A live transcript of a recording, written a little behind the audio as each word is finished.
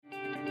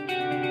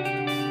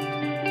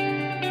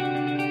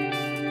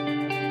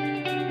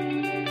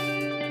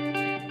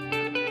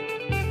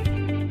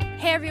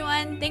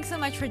everyone. Thanks so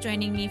much for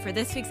joining me for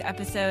this week's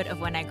episode of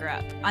When I Grew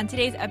Up. On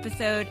today's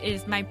episode, it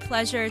is my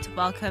pleasure to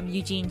welcome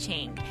Eugene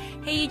Chang.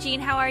 Hey,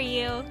 Eugene, how are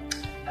you?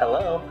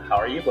 Hello. How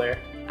are you, Blair?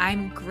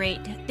 I'm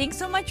great. Thanks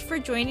so much for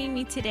joining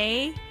me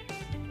today.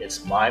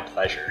 It's my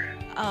pleasure.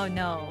 Oh,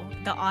 no.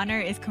 The honor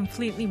is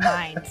completely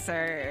mine,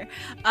 sir.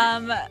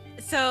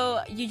 So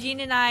Eugene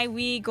and I,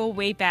 we go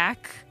way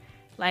back.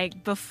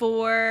 Like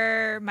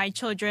before my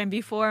children,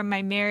 before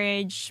my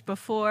marriage,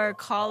 before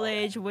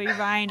college, we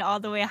rhymed all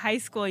the way high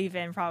school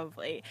even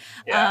probably.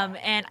 Yeah.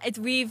 And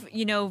we've,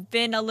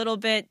 been a little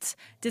bit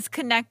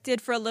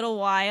disconnected for a little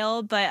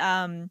while, but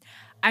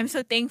I'm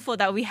so thankful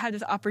that we have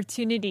this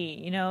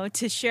opportunity,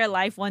 to share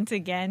life once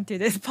again through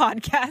this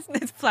podcast,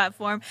 this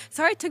platform.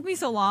 Sorry it took me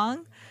so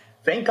long.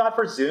 Thank God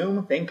for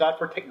Zoom. Thank God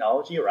for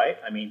technology, right?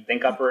 I mean,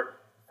 thank God for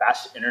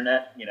fast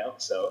internet,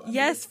 so.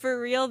 Yes, for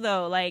real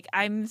though. Like,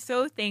 I'm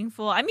so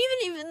thankful. I'm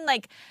even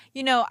like,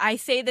 I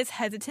say this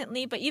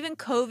hesitantly, but even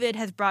COVID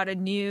has brought a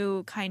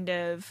new kind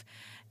of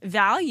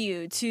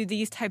value to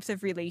these types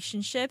of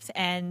relationships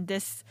and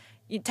this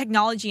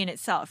technology in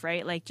itself,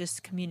 right? Like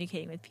just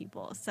communicating with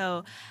people.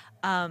 So,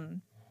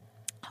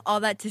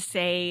 all that to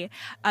say,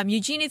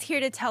 Eugene is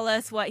here to tell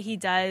us what he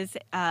does,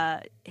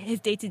 his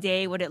day to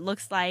day, what it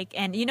looks like,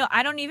 and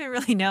I don't even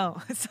really know,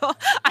 so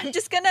I'm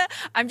just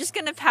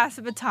gonna pass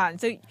the baton.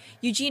 So,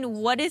 Eugene,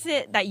 what is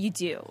it that you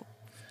do?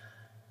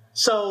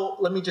 So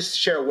let me just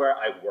share where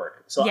I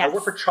work. So Yes. I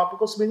work for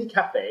Tropical Smoothie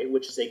Cafe,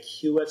 which is a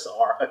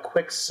QSR, a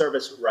quick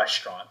service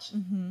restaurant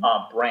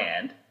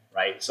brand,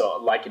 right?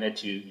 So liken it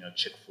to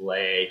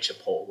Chick-fil-A,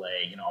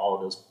 Chipotle, all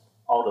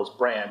of those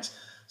brands.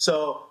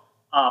 So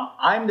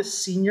I'm the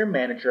senior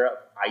manager of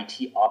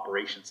IT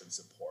operations and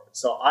support.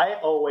 So I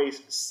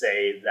always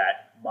say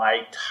that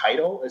my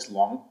title is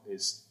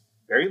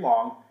very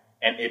long,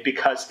 and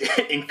because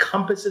it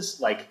encompasses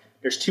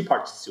there's two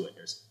parts to it.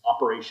 There's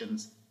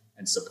operations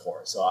and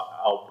support. So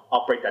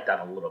I'll break that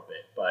down a little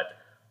bit. But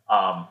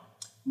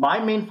my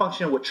main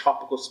function with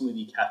Tropical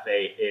Smoothie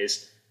Cafe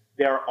is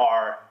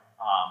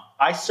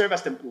I serve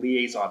as the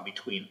liaison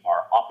between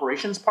our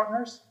operations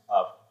partners.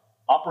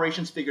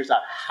 Operations figures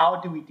out how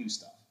do we do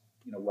stuff.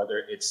 Whether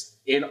it's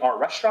in our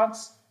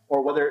restaurants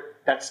or whether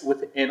that's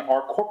within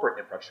our corporate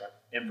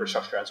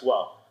infrastructure as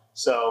well.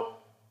 So,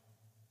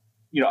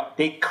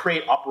 they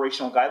create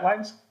operational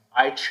guidelines.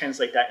 I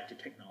translate that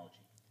into technology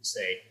to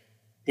say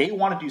they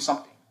want to do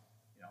something.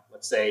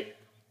 Let's say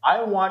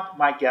I want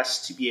my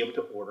guests to be able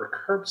to order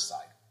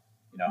curbside.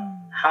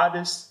 How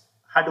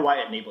do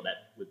I enable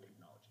that with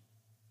technology?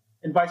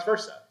 And vice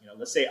versa.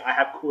 Let's say I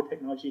have cool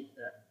technology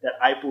that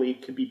I believe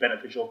could be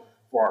beneficial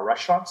for our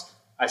restaurants.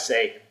 I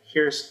say,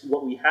 here's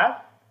what we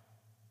have.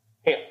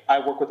 Hey, I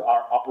work with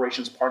our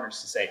operations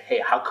partners to say, hey,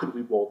 how could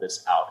we roll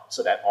this out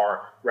so that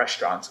our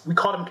restaurants, we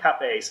call them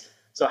cafes,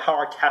 so how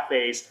our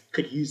cafes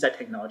could use that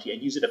technology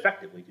and use it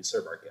effectively to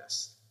serve our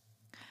guests.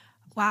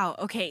 Wow.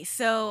 Okay.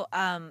 So,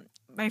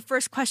 my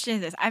first question is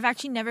this. I've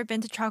actually never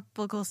been to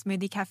Tropical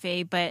Smoothie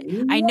Cafe, but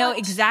I know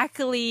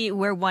exactly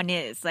where one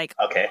is,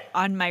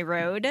 on my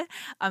road.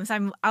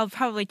 So I'll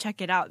probably check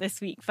it out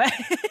this week. But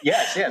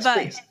yes,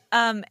 please.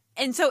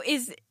 And so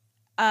is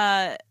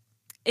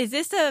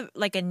this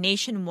a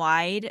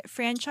nationwide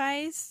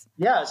franchise?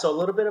 Yeah, so a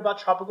little bit about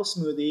Tropical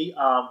Smoothie.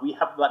 We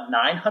have about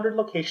 900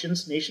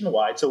 locations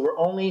nationwide, so we're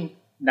only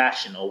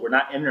national. We're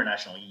not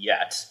international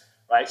yet,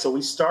 right? So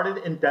we started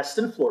in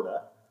Destin,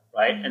 Florida,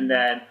 right? Mm-hmm. And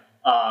then,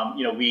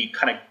 we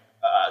kind of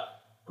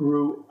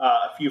grew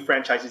a few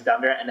franchises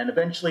down there, and then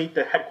eventually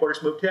the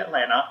headquarters moved to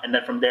Atlanta, and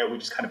then from there we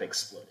just kind of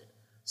exploded.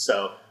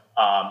 So,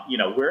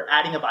 we're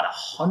adding about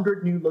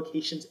 100 new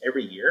locations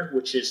every year,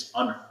 which is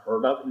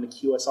unheard of in the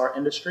QSR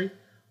industry.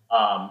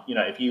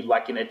 If you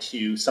liken it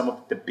to some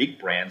of the big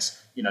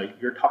brands,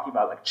 you're talking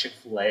about like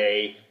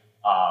Chick-fil-A,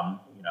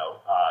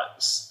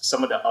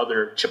 some of the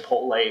other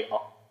Chipotle,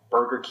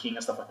 Burger King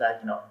and stuff like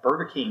that.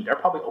 Burger King, they're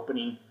probably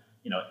opening,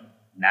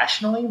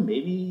 nationally,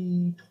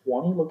 maybe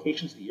 20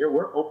 locations a year.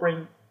 We're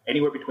opening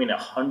anywhere between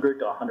 100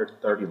 to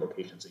 130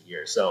 locations a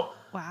year. So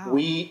wow.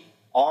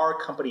 Our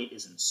company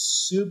is in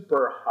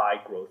super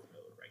high growth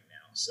mode right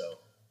now. So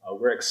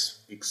we're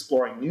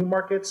exploring new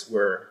markets.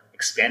 We're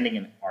expanding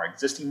in our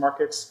existing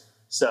markets.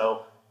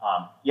 So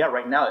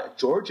right now,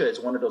 Georgia is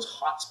one of those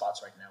hot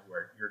spots right now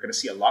where you're going to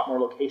see a lot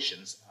more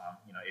locations.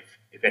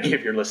 If any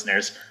of your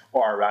listeners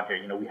are around here,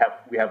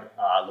 we have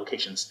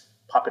locations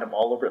popping up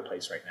all over the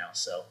place right now.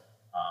 So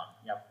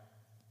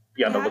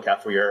be on the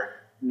lookout for your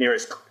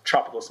nearest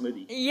Tropical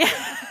Smoothie. Yeah.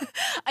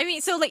 I mean,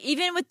 so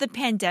even with the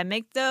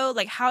pandemic though,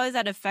 how has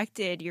that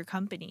affected your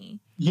company?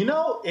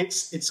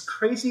 It's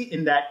crazy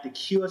in that the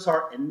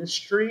QSR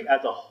industry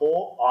as a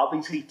whole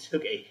obviously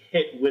took a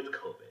hit with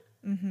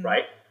COVID,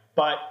 right?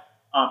 But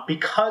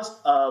because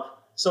of,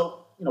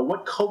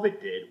 what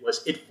COVID did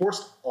was it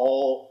forced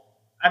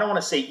I don't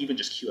want to say even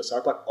just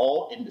QSR, but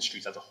all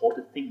industries as a whole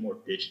to think more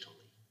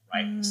digitally,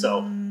 right?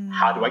 So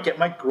how do I get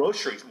my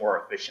groceries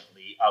more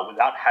efficiently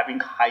without having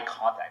high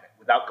contact,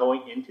 without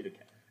going into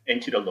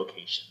the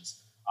locations?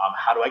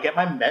 How do I get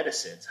my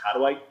medicines? How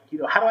do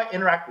I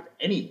interact with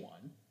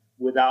anyone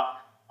without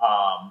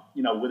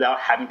without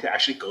having to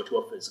actually go to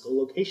a physical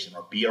location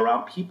or be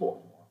around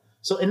people anymore.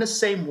 So in the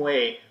same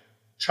way,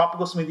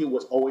 Tropical Smoothie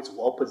was always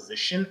well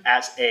positioned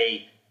as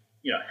a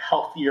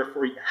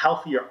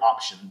healthier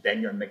option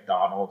than your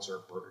McDonald's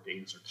or Burger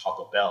Kings or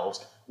Taco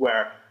Bell's,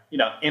 where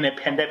in a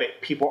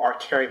pandemic people are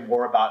caring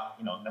more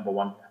about number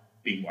one,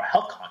 being more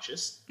health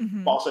conscious,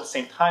 but also at the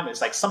same time it's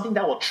like something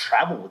that will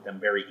travel with them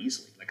very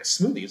easily. Like a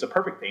smoothie is a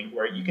perfect thing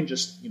where you can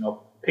just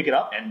pick it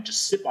up and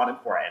just sip on it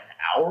for an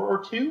hour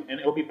or two, and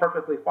it'll be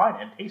perfectly fine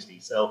and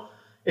tasty. So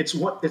it's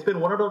been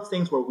one of those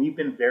things where we've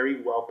been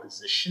very well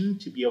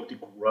positioned to be able to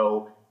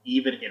grow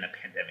even in a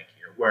pandemic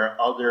year, where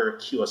other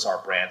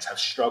QSR brands have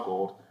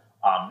struggled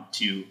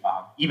to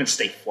even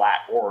stay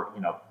flat or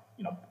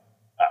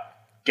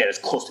get as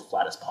close to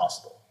flat as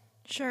possible.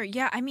 Sure.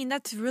 Yeah. I mean,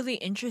 that's really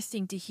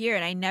interesting to hear.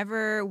 And I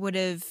never would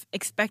have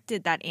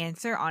expected that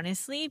answer,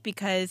 honestly,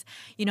 because,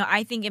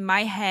 I think in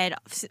my head,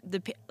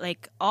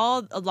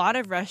 a lot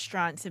of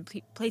restaurants and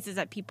places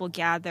that people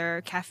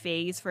gather,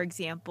 cafes, for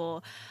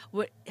example,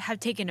 would have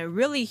taken a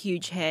really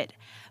huge hit.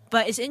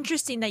 But it's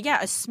interesting that,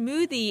 a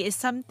smoothie is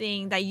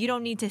something that you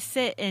don't need to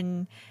sit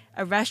in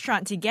a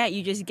restaurant to get.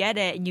 You just get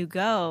it and you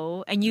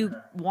go and you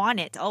want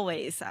it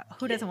always.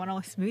 Who doesn't want a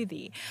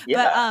smoothie?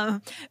 Yeah.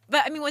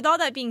 But I mean, with all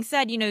that being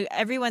said,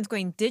 everyone's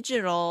going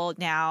digital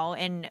now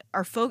and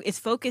is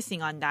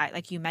focusing on that,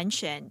 like you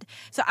mentioned.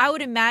 So I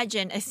would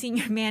imagine a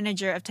senior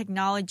manager of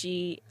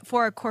technology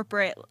for a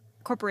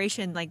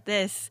corporation like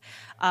this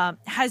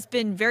has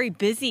been very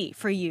busy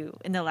for you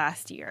in the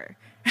last year.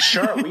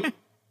 Sure.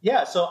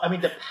 So I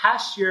mean, the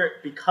past year,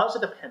 because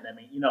of the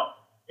pandemic,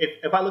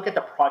 if I look at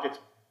the projects,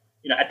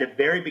 at the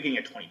very beginning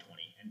of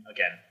 2020, and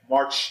again,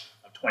 March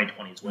of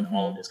 2020 is when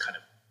all of this kind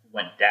of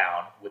went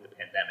down with the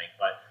pandemic.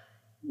 But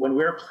when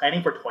we were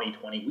planning for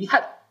 2020, we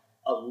had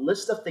a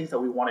list of things that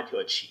we wanted to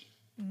achieve.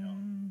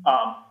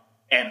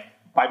 And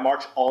by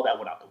March, all that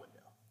went out the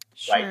window,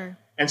 right?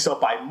 And so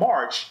by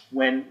March,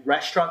 when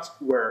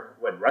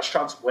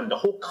the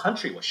whole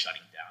country was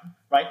shutting down,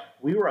 right,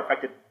 we were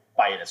affected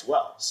by it as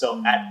well.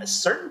 So at a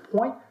certain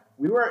point,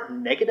 we were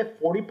negative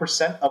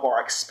 40% of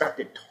our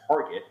expected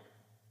target.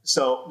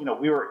 So,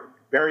 we were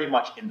very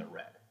much in the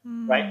red,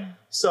 right?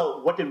 So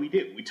what did we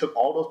do? We took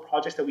all those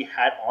projects that we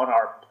had on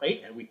our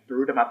plate and we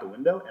threw them out the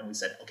window and we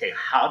said, okay,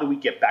 how do we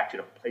get back to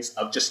the place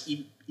of just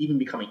even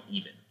becoming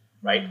even,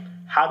 right?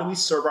 How do we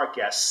serve our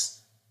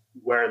guests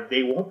where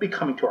they won't be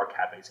coming to our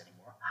cafes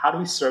anymore? How do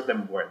we serve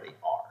them where they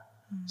are?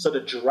 So the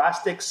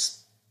drastic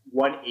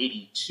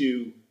 180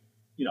 to,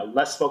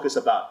 less focus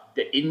about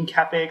the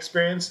in-cafe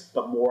experience,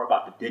 but more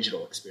about the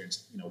digital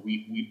experience.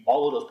 We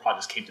all of those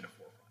projects came to the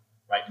forefront.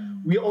 Right?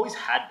 We always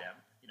had them,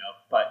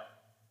 but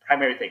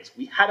primary things.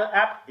 We had an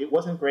app. It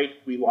wasn't great.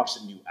 We launched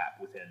a new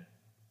app within,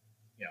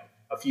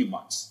 a few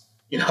months.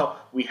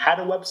 We had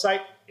a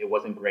website. It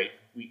wasn't great.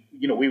 We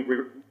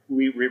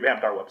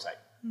revamped our website.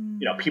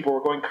 People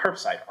were going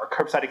curbside. Our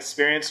curbside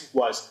experience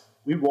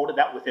we rolled it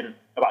out within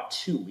about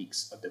 2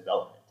 weeks of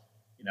development.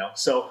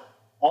 So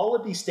all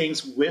of these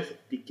things with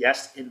the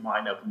guest in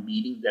mind of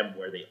meeting them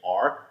where they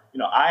are.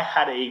 I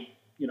had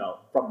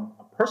from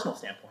a personal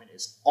standpoint,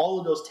 is all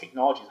of those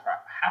technologies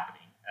are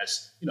happening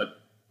as,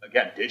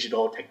 again,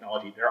 digital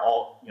technology, they're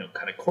all,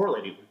 kind of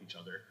correlated with each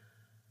other.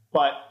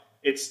 But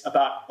it's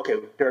about, okay,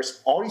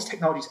 there's all these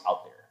technologies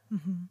out there.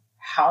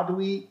 How do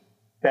we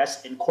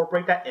best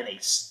incorporate that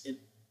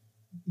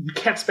you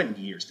can't spend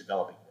years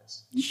developing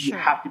this. You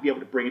have to be able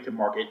to bring it to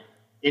market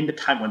in the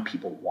time when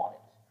people want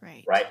it.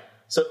 Right.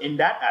 So in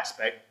that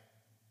aspect,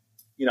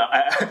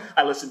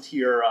 I listened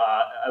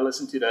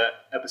to the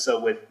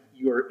episode with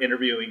you were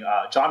interviewing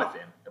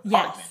Jonathan, the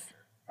product manager,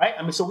 right?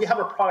 I mean, so we have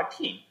a product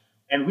team,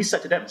 and we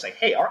said to them, it's like,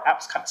 hey, our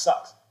app kind of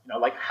sucks.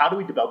 How do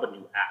we develop a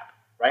new app,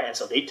 right? And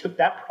so they took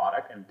that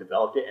product and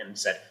developed it and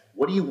said,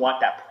 what do you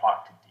want that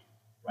product to do,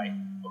 right?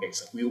 Okay,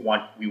 so we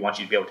want you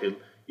to be able to,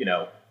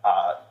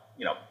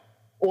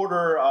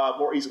 order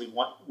more easily.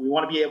 We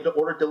want to be able to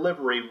order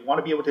delivery. We want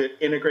to be able to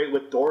integrate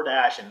with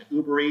DoorDash and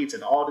Uber Eats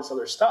and all this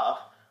other stuff,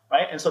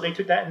 right? And so they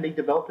took that and they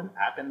developed an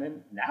app, and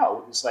then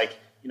now it's like,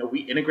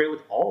 we integrate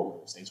with all of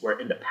those things where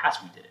in the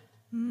past we didn't,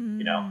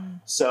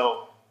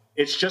 So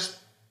it's just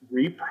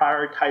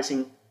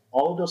reprioritizing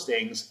all of those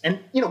things. And,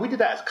 we did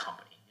that as a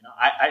company.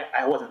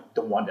 I wasn't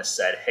the one that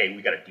said, hey,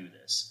 we got to do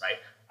this, right?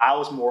 I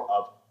was more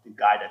of the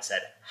guy that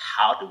said,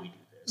 how do we do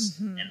this?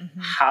 And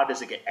how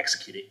does it get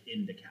executed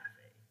in the cafe?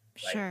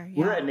 Right? Sure, yeah.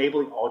 We're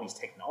enabling all these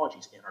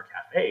technologies in our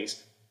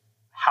cafes.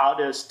 How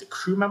does the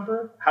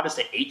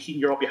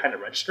 18-year-old behind the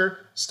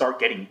register start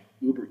getting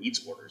Uber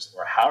Eats orders?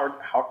 Or how are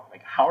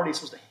they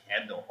supposed to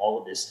handle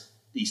all of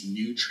these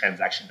new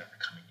transactions that are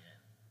coming in?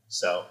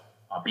 So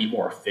be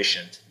more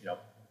efficient,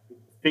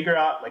 figure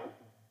out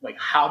like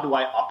how do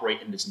I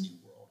operate in this new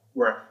world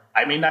where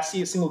I may not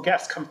see a single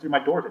guest come through my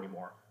doors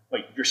anymore,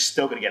 but you're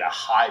still going to get a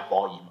high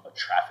volume of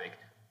traffic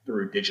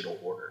through digital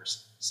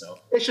orders. So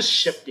it's just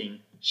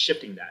shifting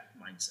that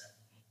mindset.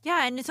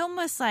 Yeah, and it's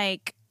almost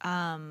like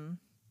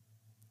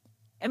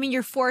I mean,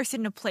 you're forced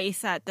into a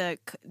place that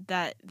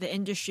the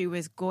industry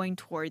was going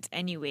towards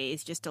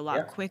anyways, just a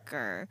lot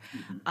quicker,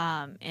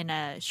 in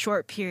a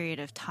short period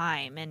of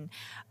time. And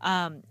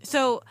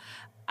so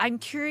I'm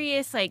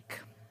curious, like,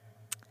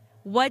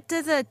 what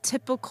does a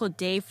typical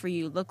day for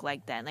you look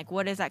like then? Like,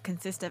 what does that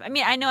consist of? I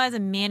mean, I know as a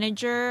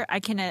manager,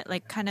 I can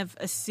like kind of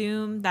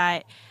assume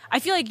that I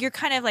feel like you're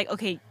kind of like,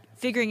 okay,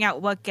 figuring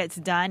out what gets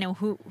done and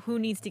who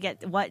needs to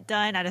get what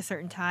done at a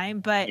certain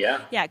time. But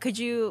yeah, could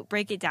you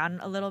break it down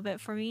a little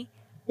bit for me?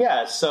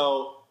 Yeah.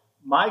 So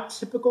my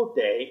typical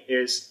day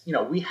is,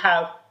 we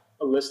have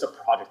a list of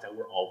projects that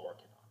we're all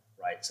working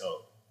on, right?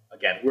 So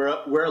again,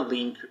 we're a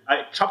lean.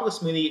 Tropical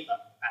Smoothie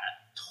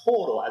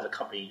total as a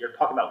company, you're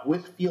talking about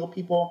with field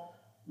people,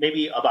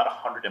 maybe about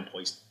 100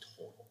 employees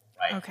total,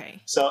 right?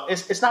 Okay. So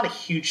it's not a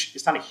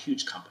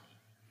huge company,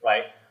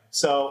 right?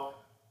 So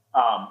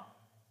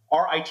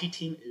our IT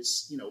team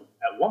is,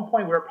 at one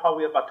point we were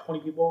probably about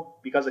 20 people.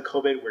 Because of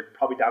COVID, we're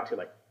probably down to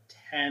like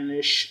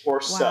 10-ish or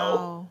so.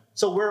 Wow.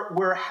 So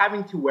we're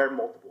having to wear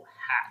multiple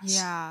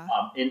hats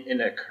in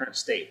the current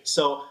state.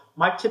 So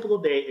my typical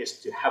day is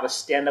to have a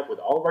stand up with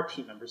all of our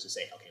team members to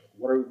say, okay,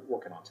 what are we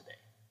working on today,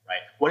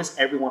 right? What is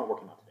everyone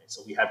working on today?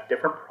 So we have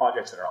different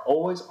projects that are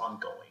always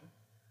ongoing.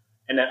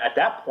 And then at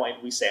that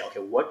point, we say, okay,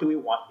 what do we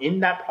want in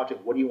that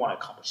project? What do you want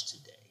to accomplish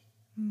today,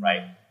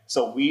 right?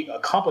 So we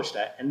accomplish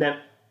that. And then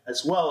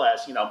as well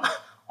as,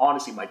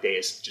 honestly, my day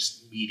is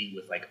just meeting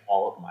with like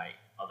all of my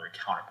other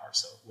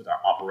counterparts. So with our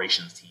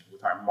operations team,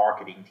 with our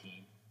marketing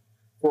team.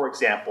 For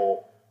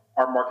example,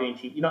 our marketing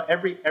team,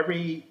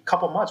 every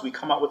couple months we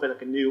come out with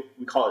like a new,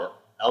 we call it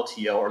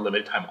LTO or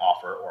limited time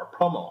offer or a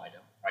promo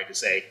item, right? To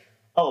say,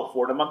 oh,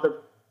 for the month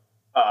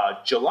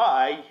of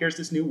July, here's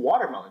this new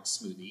watermelon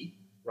smoothie,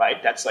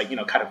 right? That's like,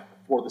 kind of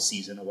for the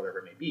season or whatever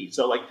it may be.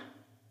 So like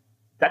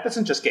that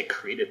doesn't just get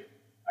created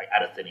like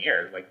out of thin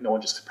air. Like no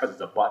one just presses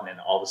a button and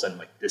all of a sudden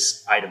like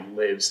this item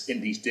lives in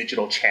these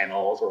digital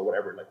channels or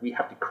whatever. Like we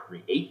have to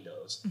create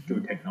those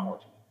through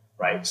technology,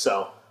 right?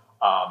 So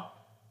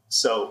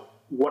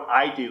what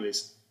I do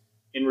is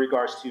in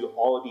regards to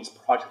all of these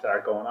projects that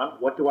are going on,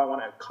 what do I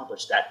want to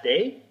accomplish that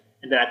day?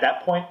 And then at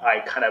that point, I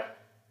kind of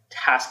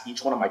task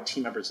each one of my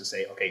team members to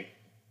say, okay,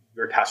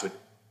 you're tasked with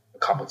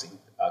accomplishing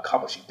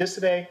this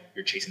today,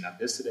 you're chasing down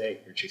this today,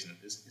 you're chasing down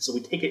this. So we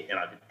take it in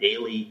on a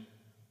daily,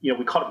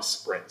 we call them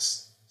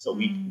sprints. So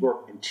we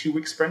work in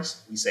 2-week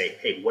sprints. We say,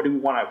 hey, what do we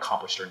want to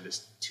accomplish during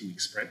this 2-week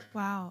sprint?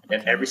 Wow. And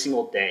then every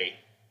single day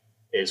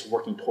is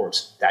working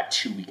towards that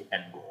 2-week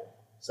end goal.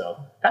 So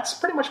that's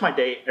pretty much my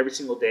day. Every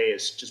single day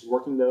is just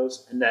working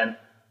those. And then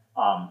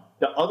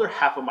the other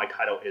half of my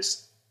title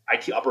is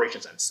IT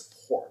operations and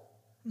support.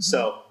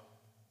 So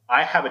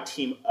I have a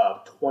team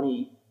of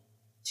 20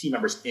 team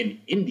members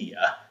in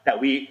India that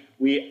we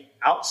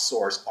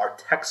outsource our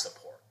tech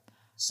support.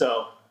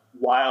 So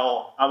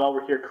while I'm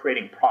over here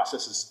creating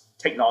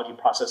technology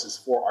processes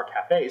for our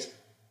cafes,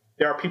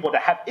 there are people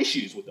that have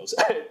issues with those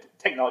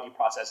technology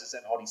processes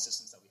and all these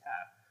systems that we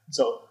have.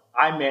 So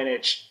I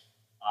manage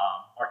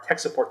our tech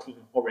support team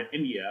over in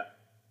India,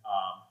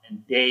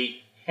 and they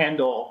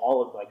handle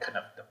all of like kind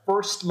of the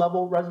first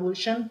level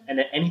resolution, and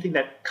then anything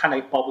that kind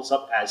of bubbles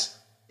up as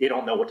they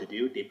don't know what to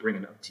do, they bring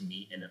it up to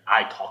me, and then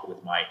I talk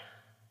with my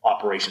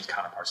operations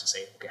counterparts and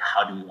say, okay,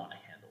 how do we want to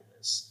handle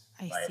this?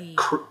 I see.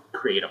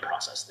 Create a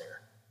process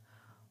there.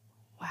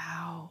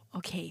 Wow.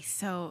 Okay.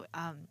 So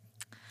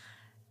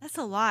that's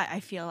a lot, I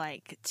feel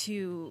like,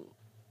 to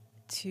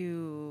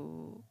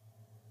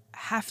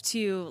have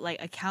to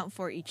like account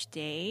for each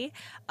day.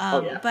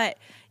 But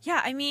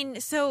yeah, I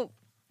mean, so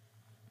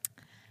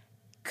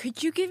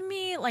could you give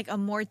me like a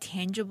more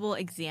tangible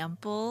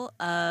example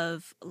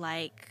of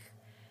like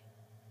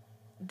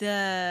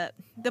the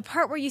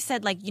part where you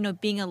said like,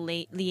 being a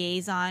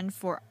liaison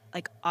for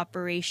like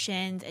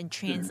operations and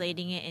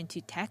translating it into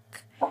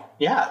tech?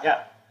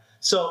 Yeah.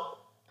 So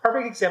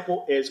perfect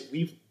example is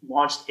we've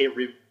launched a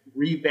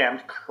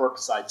revamped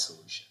curbside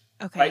solution.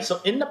 Okay. Right.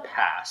 So in the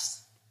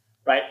past,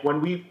 right,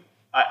 when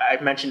I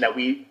mentioned that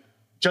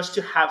just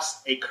to have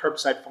a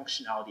curbside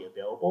functionality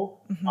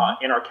available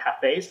in our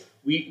cafes,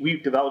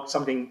 we've developed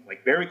something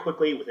like very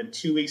quickly within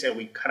 2 weeks, and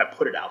we kind of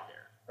put it out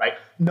there, right?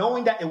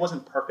 Knowing that it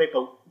wasn't perfect,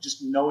 but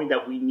just knowing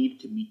that we needed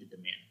to meet the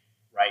demand,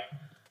 right?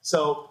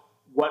 So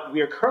what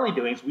we are currently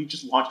doing is we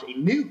just launched a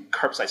new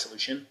curbside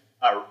solution,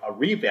 a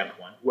revamped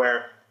one,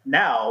 where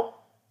now,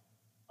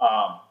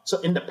 so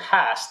in the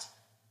past,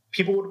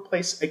 people would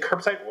place a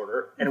curbside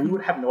order, and we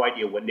would have no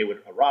idea when they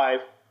would arrive.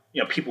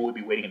 People would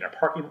be waiting in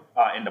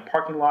the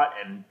parking lot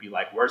and be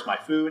like, "Where's my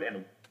food?"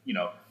 And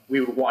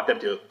we would want them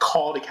to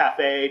call the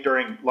cafe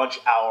during lunch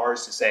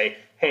hours to say,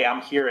 "Hey,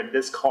 I'm here in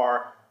this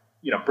car.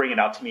 Bring it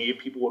out to me."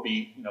 People would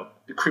be,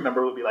 the crew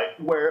member would be like,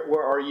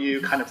 "Where are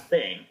you?" kind of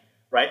thing,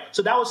 right?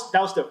 So that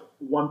was the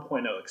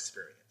 1.0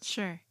 experience.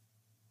 Sure.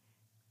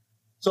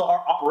 So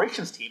our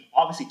operations team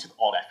obviously took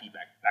all that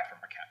feedback back from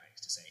our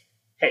cafes to say,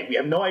 "Hey, we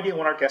have no idea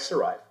when our guests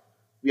arrive.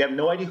 We have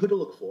no idea who to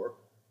look for.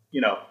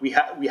 We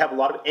have a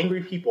lot of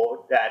angry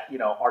people that,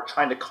 are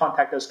trying to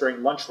contact us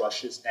during lunch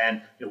rushes,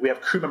 and we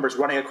have crew members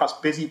running across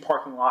busy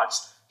parking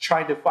lots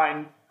trying to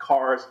find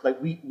cars.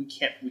 Like we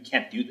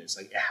can't do this.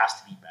 Like it has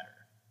to be better,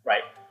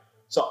 right?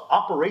 So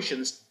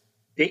operations,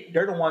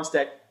 they're the ones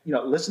that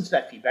listen to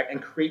that feedback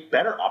and create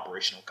better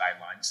operational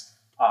guidelines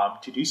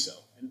to do so.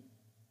 And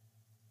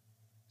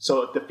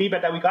so the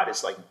feedback that we got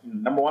is like,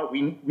 number one,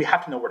 we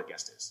have to know where the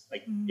guest is.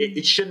 Like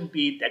it shouldn't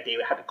be that they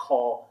had to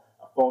call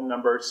a phone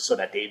number so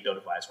that they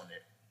notify us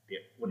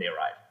when they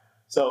arrive.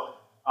 So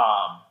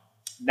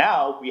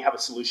now we have a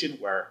solution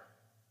where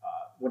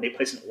when they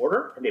place an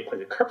order and they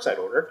place a curbside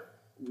order,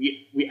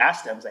 we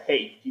ask them, like,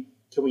 hey,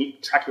 can we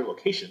track your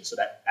location so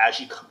that as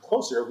you come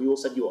closer, we will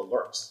send you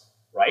alerts,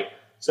 right?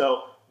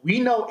 So we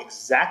know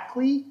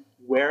exactly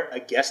where a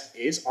guest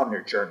is on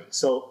their journey.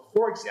 So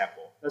for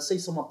example, let's say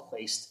someone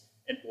placed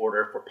an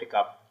order for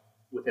pickup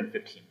within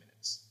 15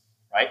 minutes,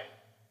 right?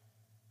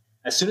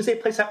 As soon as they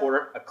place that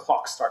order, a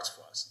clock starts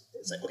for us.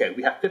 It's like, okay,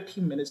 we have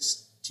 15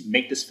 minutes to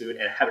make this food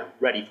and have it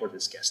ready for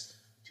this guest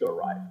to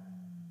arrive.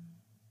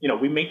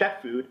 We make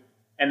that food,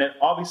 and then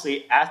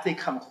obviously as they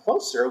come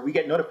closer, we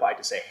get notified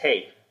to say,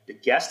 hey, the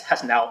guest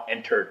has now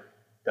entered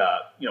the,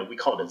 we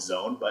call it a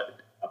zone, but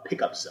a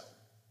pickup zone,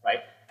 right?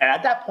 And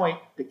at that point,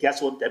 the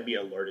guest will then be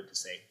alerted to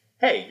say,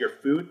 hey, your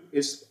food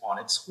is on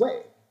its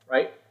way,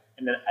 right?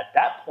 And then at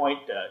that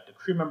point, the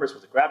crew members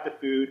will grab the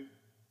food.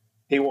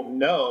 They will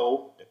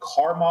know the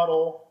car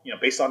model,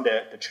 based on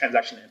the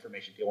transaction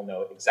information. They will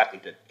know exactly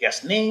the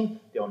guest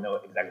name. They will know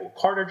exactly what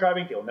car they're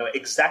driving. They will know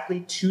exactly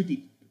to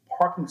the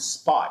parking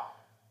spot.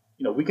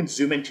 We can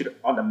zoom into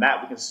on the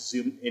map. We can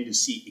zoom in to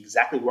see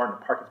exactly where in the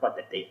parking spot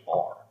that they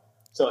are.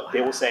 So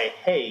they will say,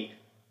 hey,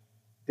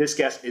 this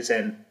guest is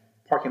in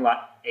parking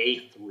lot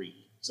A3.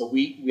 So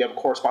we have a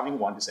corresponding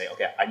one to say,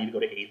 okay, I need to go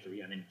to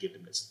A3 and then give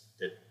them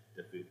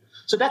the food.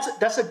 So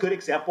that's a good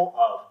example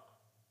of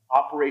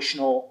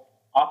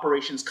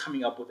operations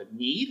coming up with a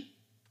need.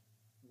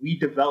 We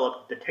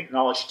develop the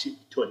technology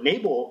to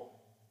enable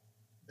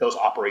those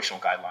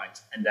operational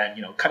guidelines, and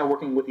then kind of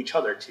working with each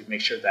other to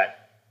make sure that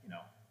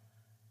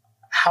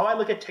how I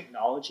look at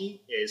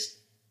technology is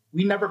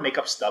we never make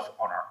up stuff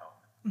on our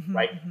own,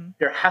 right?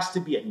 There has to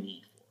be a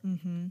need for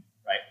it,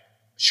 right?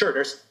 Sure,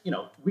 there's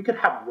we could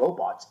have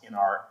robots in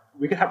our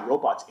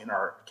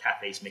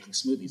cafes making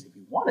smoothies if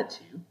we wanted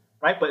to,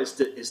 right? But is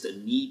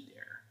the need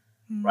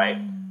there,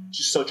 right?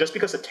 So just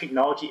because the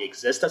technology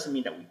exists doesn't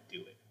mean that we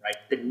do it, right?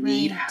 The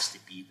need has to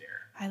be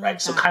there,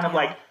 right? So kind of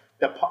like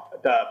the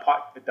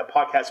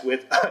podcast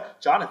with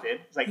Jonathan,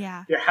 it's like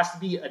there has to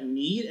be a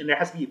need and there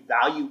has to be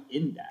value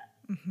in that,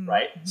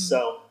 right?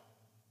 So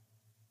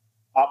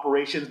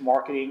operations,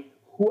 marketing,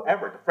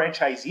 whoever, the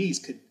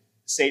franchisees could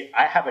say,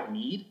 I have a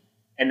need,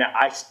 and then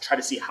I try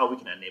to see how we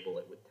can enable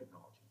it with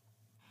technology.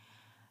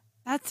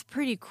 That's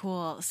pretty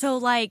cool.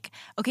 So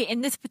okay,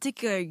 in this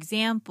particular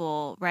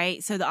example,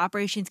 right? So the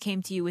operations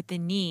came to you with the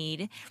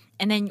need,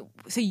 and then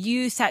so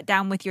you sat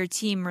down with your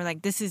team, or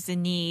like, this is the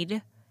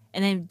need,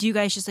 and then do you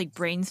guys just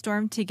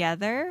brainstorm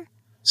together?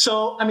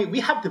 So, we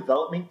have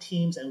development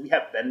teams and we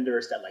have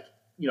vendors that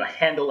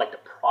handle the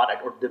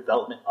product or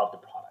development of the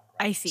product.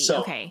 Right? I see. So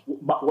okay.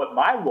 What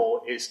my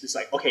role is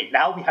okay,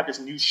 now we have this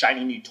new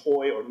shiny new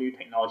toy or new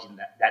technology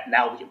that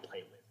now we can play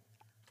with.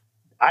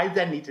 I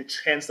then need to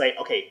translate,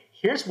 okay,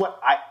 here's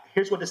what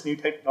this new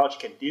technology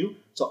can do.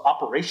 So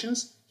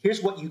operations,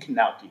 here's what you can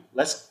now do.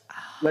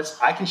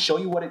 I can show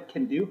you what it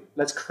can do.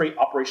 Let's create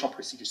operational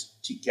procedures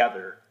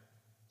together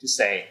to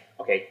say,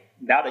 okay,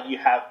 now that you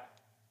have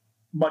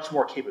much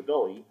more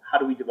capability, how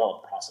do we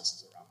develop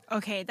processes around it?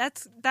 Okay,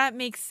 that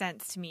makes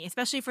sense to me,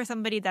 especially for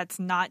somebody that's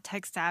not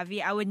tech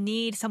savvy. I would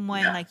need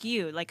someone like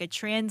you, like a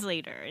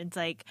translator. It's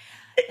like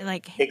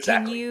exactly.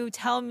 Can you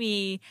tell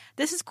me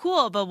this is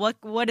cool, but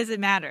what does it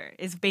matter?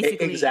 Is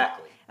basically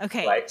exactly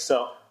okay. Right.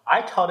 So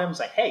I tell them,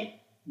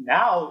 hey,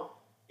 now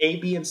A,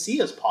 B, and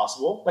C is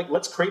possible.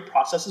 Let's create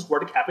processes where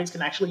the cafes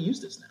can actually use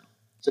this now.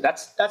 So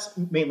that's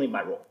mainly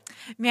my role.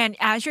 Man,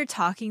 as you're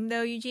talking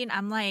though, Eugene,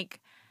 I'm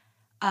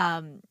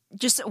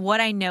just what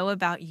I know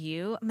about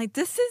you, I'm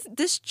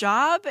this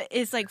job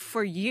is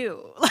for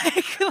you.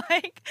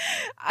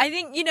 I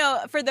think,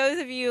 for those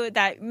of you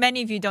that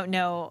many of you don't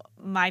know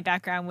my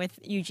background with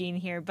Eugene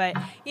here, but,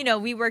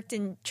 we worked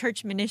in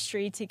church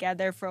ministry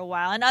together for a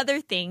while and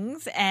other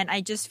things. And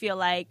I just feel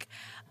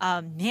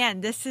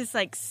man, this is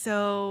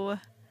so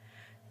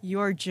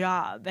your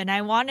job. And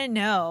I want to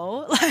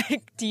know,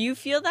 do you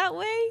feel that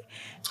way?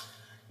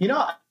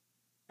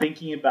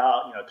 Thinking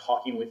about,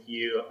 talking with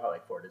you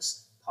for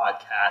this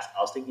podcast, I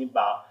was thinking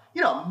about,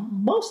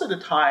 most of the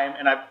time,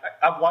 and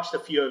I've watched a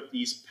few of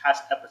these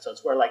past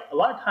episodes where a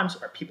lot of times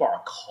where people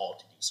are called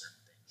to do certain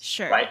things.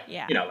 Sure. Right.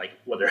 Yeah.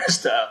 Whether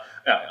it's a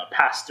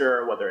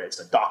pastor, whether it's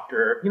a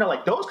doctor,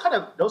 those kind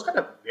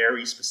of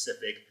very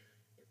specific.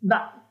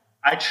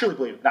 I truly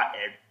believe not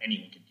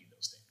anyone can do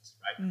those things.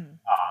 Right.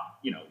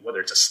 Whether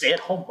it's a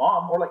stay-at-home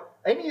mom or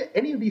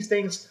any of these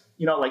things,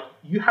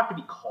 you have to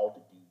be called to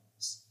do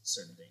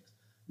certain things.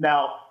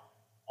 Now,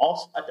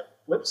 also at the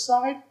flip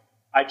side,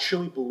 I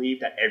truly believe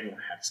that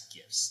everyone has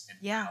gifts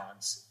and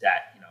talents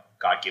that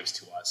God gives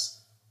to us,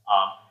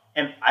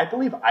 and I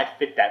believe I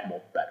fit that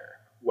mold better.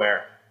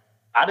 Where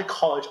out of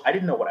college, I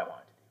didn't know what I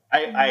wanted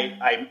to do.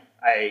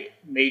 I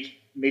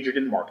majored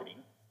in marketing,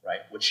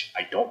 right? Which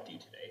I don't do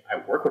today. I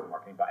work with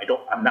marketing, but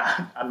I'm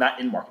not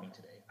in marketing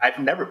today. I've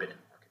never been in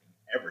marketing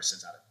ever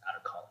since out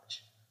of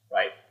college,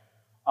 right?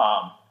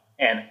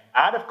 And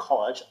out of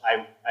college,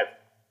 I've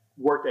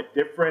worked at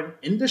different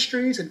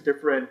industries and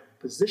different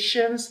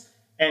positions,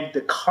 and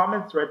the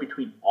common thread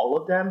between all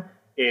of them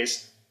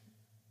is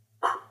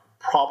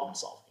problem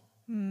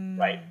solving,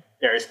 right?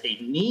 There is a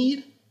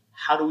need.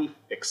 How do we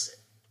fix it,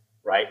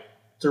 right?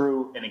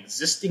 Through an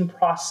existing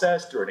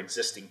process, through an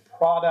existing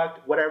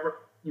product, whatever,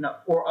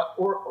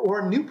 or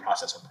a new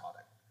process or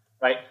product,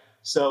 right?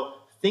 So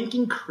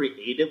thinking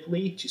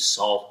creatively to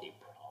solve a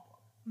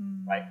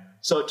problem, right?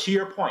 So to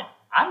your point,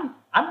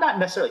 I'm not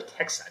necessarily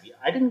tech savvy.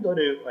 I didn't go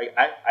to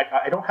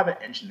I don't have an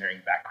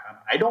engineering background.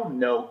 I don't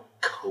know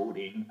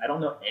coding. I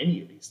don't know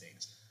any of these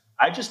things.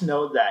 I just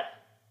know that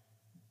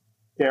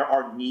there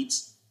are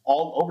needs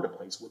all over the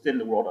place within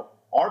the world of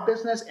our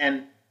business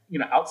and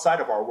outside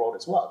of our world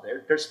as well.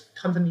 There's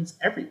tons of needs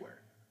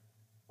everywhere.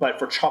 But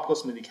for Tropical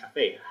Smoothie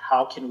Cafe,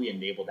 how can we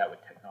enable that with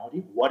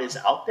technology? What is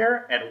out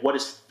there and what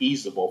is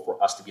feasible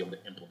for us to be able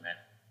to implement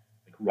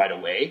right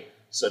away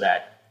so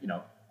that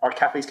our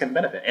cafes can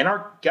benefit and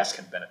our guests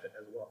can benefit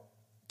as well.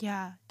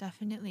 Yeah,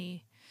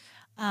 definitely.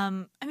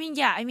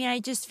 I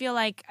just feel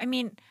like,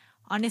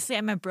 honestly,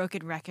 I'm a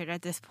broken record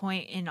at this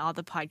point in all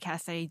the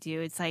podcasts that I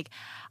do. It's like,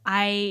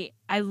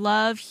 I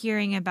love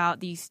hearing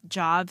about these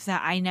jobs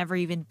that I never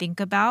even think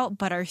about,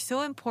 but are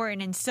so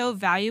important and so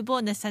valuable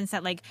in the sense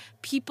that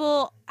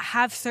people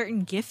have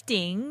certain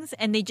giftings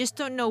and they just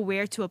don't know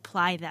where to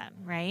apply them,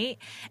 right?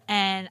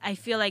 And I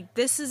feel like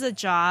this is a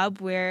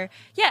job where,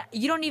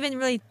 you don't even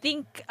really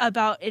think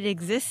about it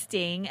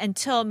existing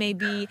until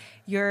maybe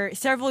you're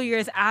several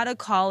years out of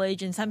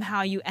college and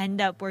somehow you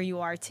end up where you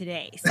are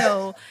today.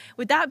 So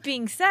with that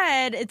being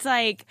said, it's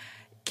like,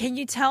 can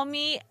you tell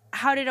me,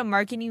 how did a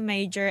marketing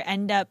major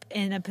end up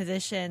in a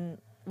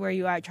position where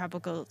you are at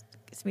Tropical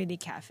Smoothie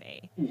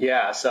Cafe?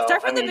 Yeah, so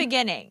start from the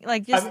beginning.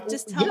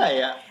 Just tell me.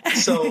 Yeah.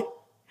 So,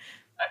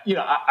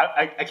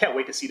 I can't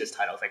wait to see this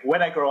title. It's like,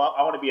 when I grow up,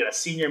 I want to be a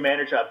senior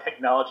manager of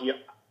technology,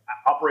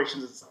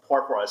 operations, and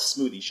support for a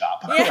smoothie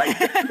shop.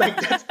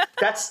 Yeah.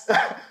 that's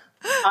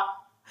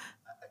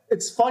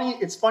it's funny.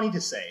 It's funny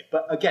to say,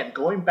 but again,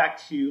 going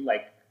back to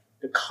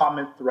the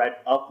common thread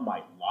of my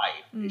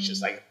life, it's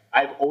just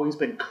I've always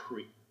been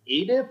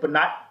creative, but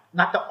not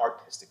the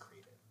artistic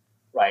creative,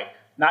 right?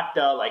 Not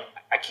the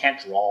I can't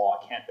draw,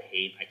 I can't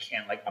paint, I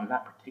can't I'm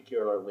not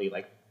particularly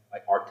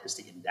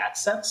artistic in that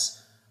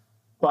sense,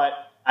 but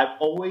I've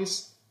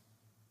always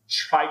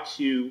tried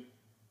to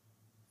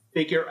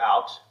figure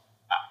out.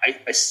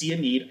 I see a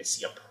need, I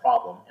see a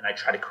problem, and I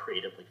try to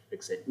creatively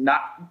fix it.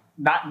 Not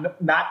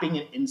being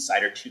an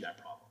insider to that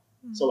problem.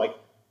 So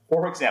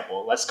for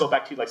example, let's go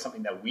back to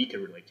something that we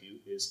can relate to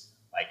is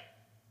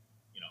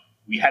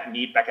we had a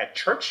need back at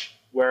church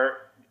where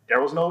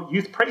there was no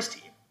youth praise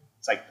team.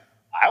 It's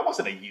I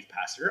wasn't a youth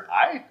pastor.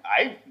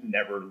 I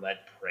never led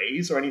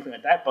praise or anything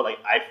like that, but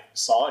I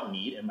saw a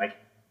need and I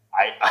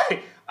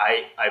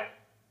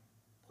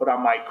put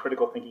on my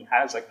critical thinking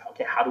hat. It's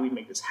okay, how do we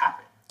make this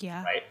happen?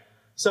 Yeah. Right.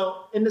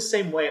 So in the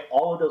same way,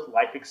 all of those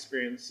life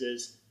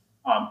experiences,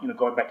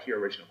 going back to your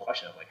original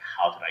question of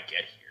how did I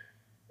get here?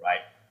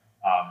 Right.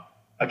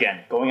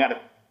 Again,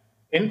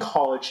 in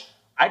college,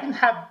 I didn't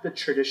have the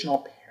traditional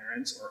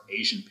parents or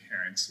Asian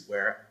parents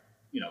where,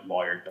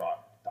 lawyer,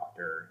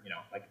 doctor,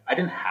 I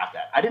didn't have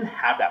that. I didn't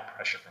have that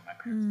pressure from my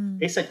parents.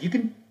 They said, you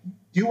can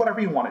do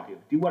whatever you want to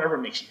do whatever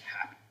makes you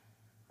happy.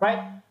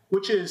 Right.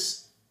 Which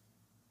is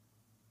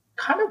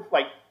kind of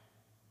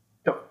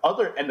the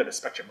other end of the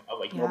spectrum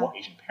of normal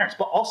Asian parents,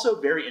 but also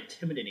very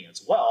intimidating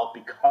as well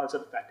because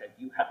of the fact that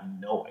you have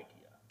no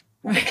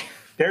idea.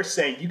 They're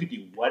saying you could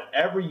do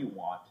whatever you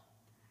want.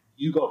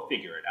 You go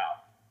figure it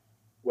out.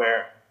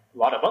 Where a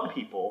lot of other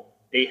people,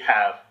 they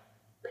have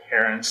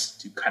parents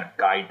to kind of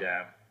guide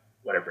them,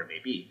 whatever it may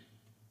be.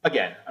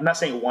 Again, I'm not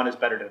saying one is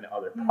better than the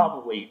other.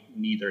 Probably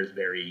neither is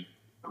very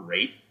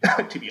great,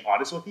 to be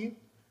honest with you.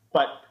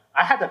 But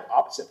I had that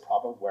opposite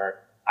problem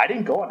where I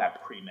didn't go on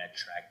that pre-med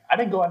track. I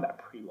didn't go on that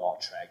pre-law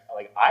track.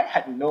 I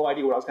had no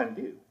idea what I was going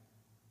to do.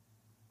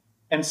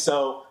 And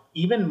so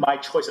even my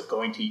choice of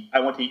I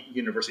went to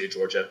University of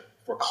Georgia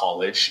for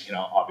college,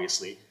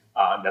 obviously.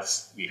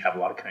 We have a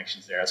lot of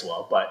connections there as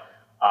well. But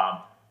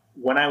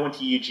when I went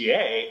to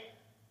UGA,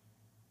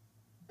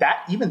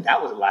 that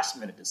was a last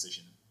minute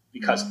decision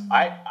because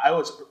I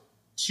was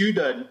to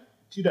the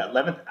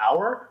 11th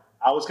hour,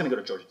 I was going to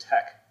go to Georgia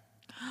Tech.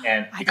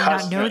 And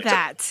because I did not know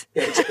that.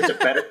 It's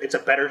a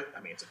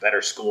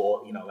better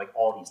school,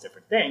 all these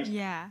different things.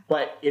 Yeah.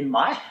 But in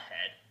my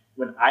head,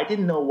 when I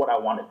didn't know what I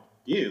wanted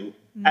to do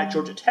at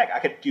Georgia Tech, I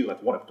could do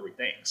one of three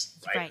things,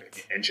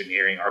 right?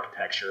 Engineering,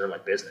 architecture,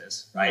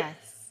 business, right?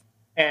 Yes.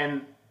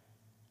 And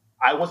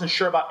I wasn't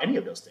sure about any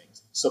of those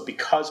things. So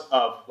because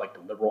of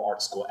the liberal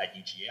arts school at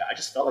UGA, I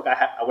just felt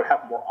I would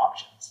have more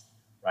options,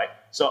 right?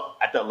 So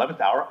at the 11th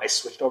hour, I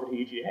switched over to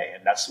UGA,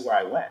 and that's where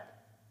I went,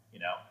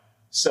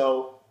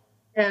 So,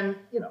 and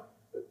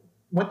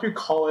went through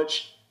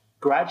college,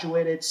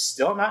 graduated,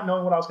 still not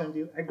knowing what I was going to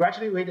do. I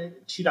graduated in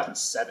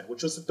 2007,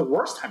 which was the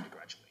worst time to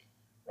graduate,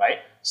 right?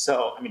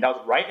 So, I mean, that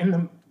was right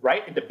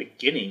in the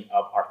beginning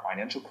of our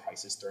financial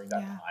crisis during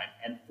that time.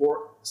 And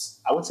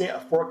I would say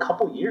for a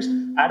couple of years,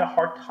 I had a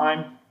hard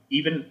time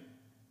even,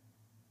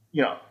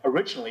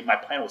 originally my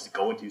plan was to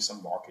go into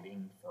some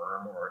marketing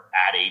firm or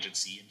ad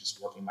agency and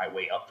just working my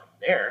way up from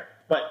there.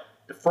 But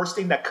the first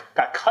thing that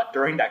got cut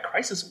during that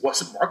crisis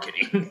was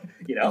marketing.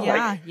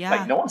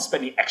 Like no one's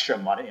spending extra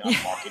money on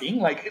marketing.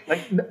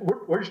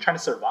 We're just trying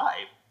to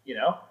survive.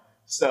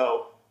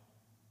 So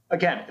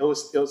again, it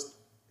was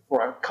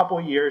for a couple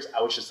of years.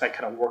 I was just like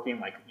kind of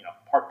working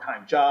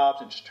part-time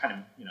jobs and just trying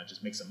to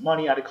just make some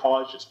money out of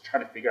college, just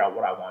trying to figure out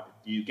what I wanted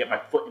to do, get my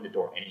foot in the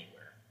door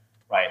anywhere,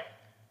 right?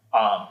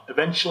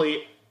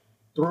 Eventually,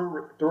 through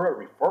a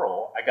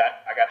referral, I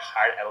got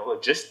hired at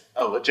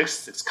a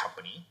logistics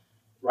company.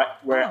 Right,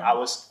 where I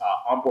was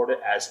onboarded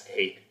as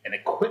an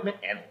equipment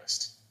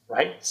analyst,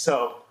 right?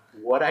 So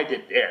what I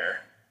did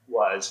there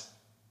was,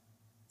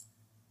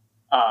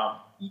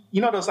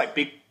 those like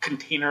big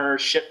container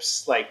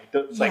ships,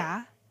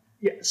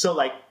 So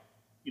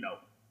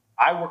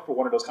I worked for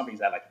one of those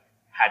companies that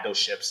had those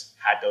ships,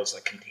 had those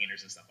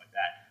containers and stuff like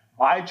that.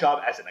 My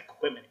job as an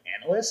equipment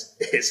analyst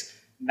is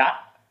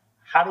not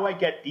how do I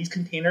get these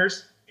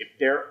containers if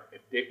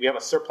we have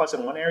a surplus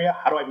in one area,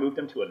 how do I move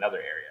them to another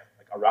area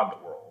around the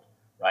world?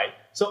 Right.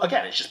 So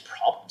again, it's just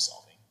problem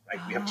solving.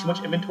 Right. We have too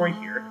much inventory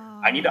here.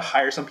 I need to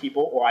hire some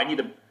people, or I need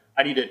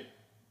to,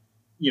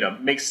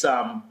 make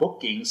some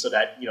bookings so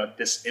that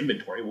this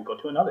inventory will go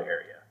to another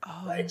area.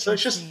 Right. So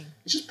it's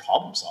just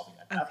problem solving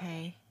at that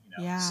point.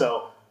 Yeah.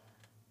 So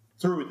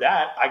through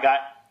that, I got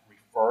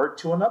referred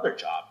to another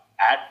job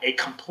at a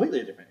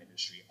completely different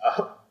industry.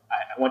 I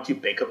went to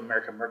Bank of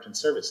America Merchant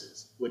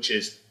Services, which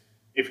is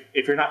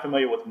if you're not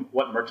familiar with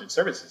what merchant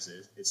services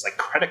is, it's like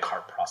credit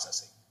card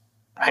processing.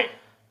 Right.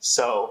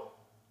 So,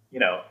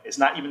 it's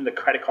not even the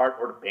credit card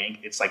or the bank.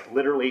 It's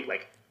literally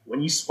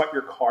when you swipe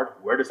your card,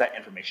 where does that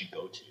information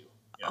go to?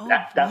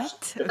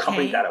 That's the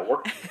company that I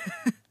work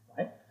for,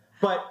 right?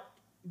 But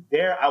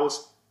there I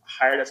was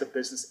hired as a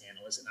business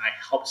analyst, and I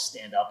helped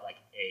stand up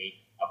a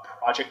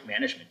project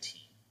management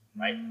team,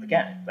 right?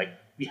 Again,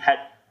 we had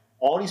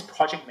all these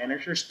project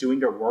managers doing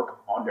their work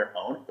on their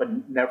own,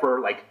 but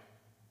never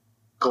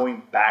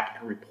going back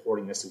and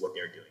reporting as to what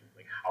they're doing.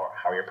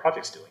 How are your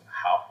projects doing?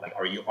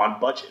 Are you on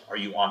budget? Are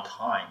you on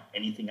time?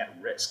 Anything at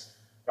risk,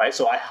 right?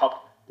 So I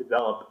helped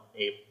develop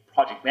a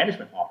project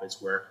management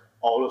office where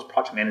all those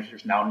project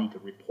managers now need to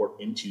report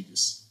into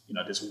this,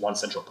 this one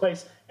central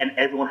place, and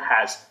everyone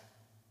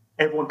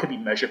could be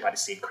measured by the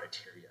same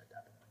criteria at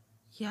that point.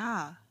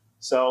 Yeah.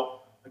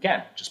 So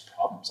again, just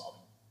problem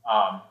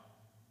solving.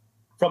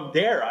 From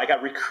there, I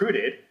got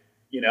recruited.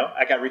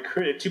 I got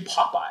recruited to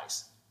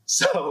Popeyes.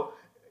 So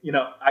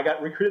I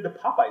got recruited to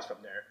Popeyes from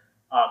there.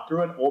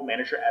 Through an old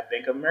manager at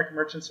Bank of America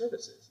Merchant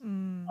Services.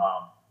 And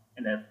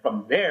then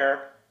from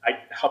there, I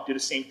helped do the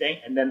same thing.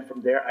 And then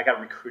from there, I got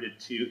recruited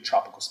to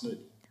Tropical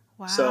Smoothie.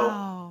 Wow.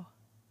 So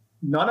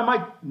none of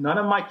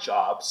my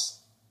jobs,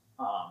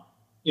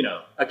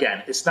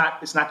 again, it's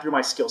not through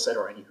my skill set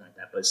or anything like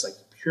that, but it's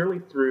purely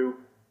through,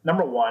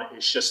 number one,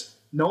 it's just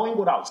knowing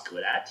what I was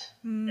good at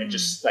and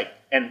just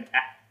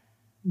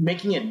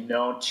making it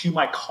known to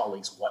my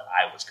colleagues what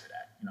I was good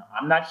at.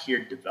 I'm not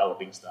here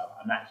developing stuff.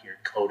 I'm not here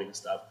coding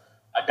stuff.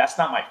 That's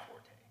not my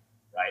forte,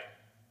 right?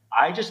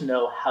 I just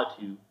know how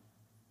to,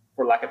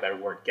 for lack of a better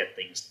word, get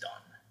things done.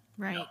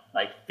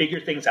 Right. Figure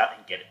things out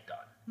and get it done.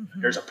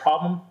 Mm-hmm. There's a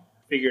problem,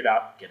 figure it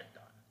out, get it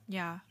done.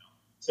 Yeah.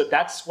 So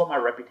that's what my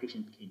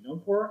reputation became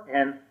known for.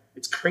 And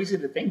it's crazy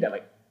to think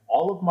that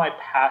all of my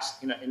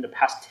past, in the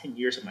past 10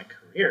 years of my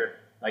career,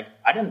 I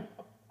didn't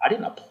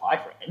apply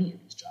for any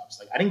of these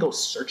jobs. I didn't go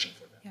searching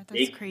for them. Yeah,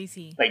 that's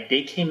crazy.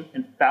 They came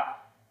and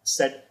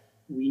said,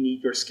 we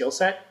need your skill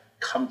set,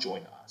 come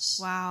join us.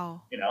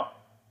 Wow.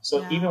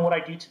 So even what I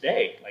do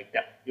today,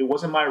 that, it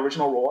wasn't my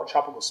original role at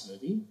Tropical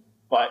Smoothie,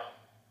 but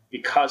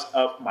because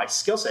of my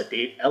skill set,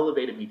 they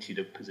elevated me to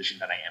the position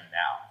that I am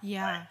now.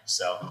 Yeah. Right?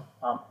 So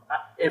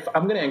if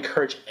I'm going to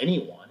encourage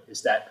anyone,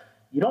 is that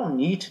you don't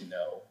need to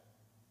know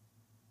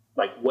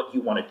what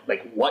you want to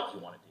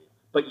do,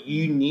 but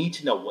you need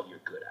to know what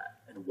you're good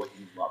at and what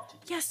you love to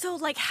do. Yeah. So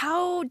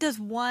how does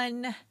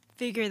one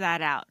figure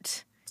that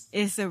out?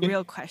 Is the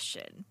real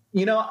question.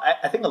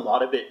 I think a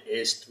lot of it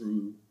is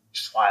through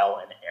trial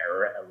and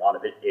error. A lot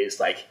of it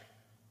is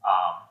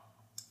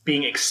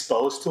being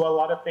exposed to a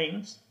lot of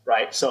things,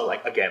 right? So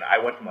again, I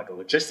went from a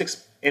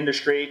logistics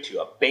industry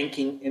to a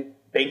banking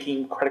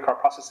credit card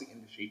processing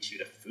industry to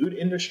the food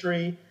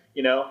industry,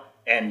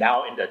 and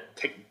now in the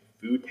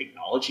food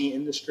technology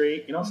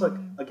industry, So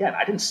again,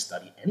 I didn't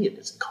study any of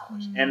this in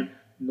college, and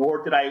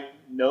nor did I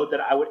know that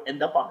I would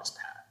end up on this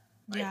path.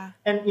 Right? Yeah.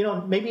 And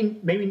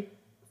maybe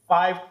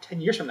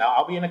 5-10 years from now,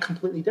 I'll be in a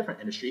completely different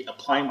industry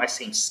applying my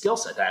same skill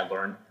set that I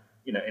learned,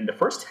 in the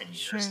first 10 years.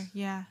 Sure,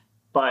 yeah.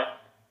 But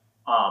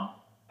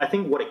I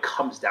think what it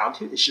comes down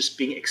to is just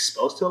being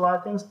exposed to a lot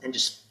of things and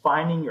just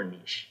finding your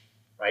niche,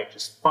 right?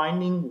 Just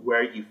finding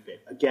where you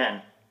fit.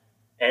 Again,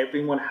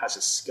 everyone has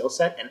a skill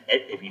set, and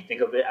if you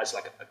think of it as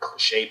like a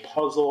cliche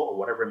puzzle or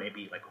whatever it may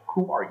be, like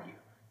who are you?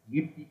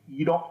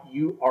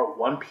 You are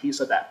one piece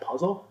of that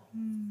puzzle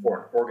for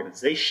an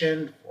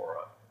organization, for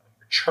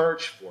a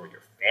church, for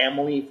your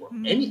family,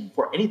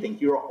 for anything.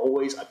 You're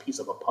always a piece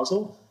of a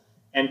puzzle,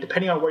 and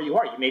depending on where you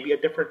are, you may be a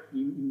different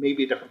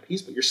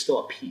piece, but you're still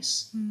a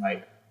piece,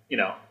 right? You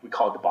know, we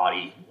call it the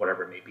body,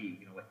 whatever it may be.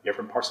 You know, like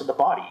different parts of the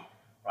body,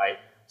 right?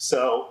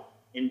 So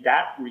in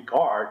that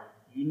regard,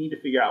 you need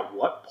to figure out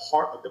what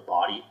part of the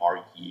body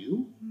are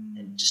you,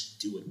 and just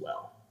do it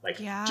well. Like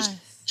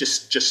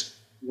just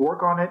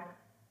work on it,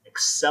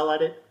 excel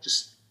at it.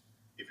 Just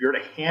if you're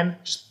the hand,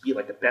 just be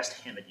like the best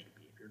hand that you can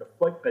be. If you're the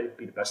foot,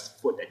 be the best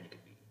foot that you can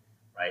be,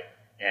 right?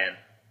 And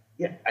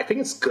yeah, I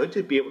think it's good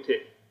to be able to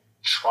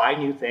try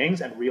new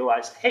things and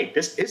realize, hey,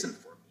 this isn't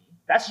for me.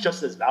 That's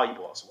just as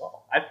valuable as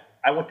well.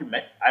 I went through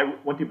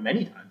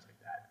many times like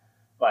that,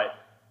 but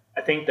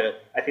I think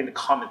the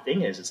common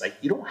thing is like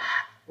you don't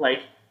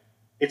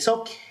it's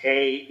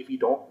okay if you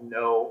don't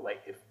know,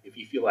 like if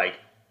you feel like,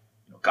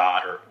 you know,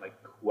 God or like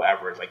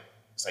whoever is like,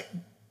 it's like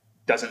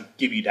doesn't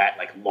give you that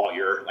like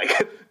lawyer, like,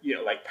 you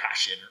know, like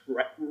passion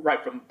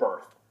right from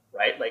birth,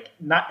 right? Like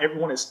not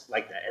everyone is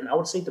like that. And I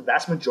would say the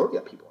vast majority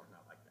of people are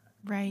not like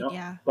that. Right. You know?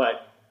 Yeah.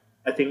 But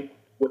I think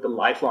with the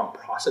lifelong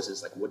process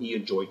is like, what do you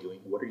enjoy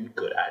doing? What are you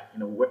good at? You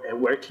know,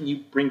 where can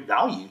you bring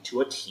value to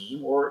a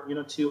team or, you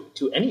know,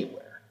 to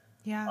anywhere?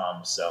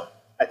 Yeah. So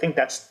I think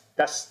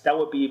that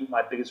would be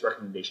my biggest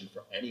recommendation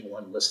for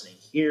anyone listening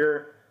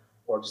here,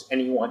 or just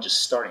anyone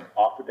just starting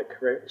off with a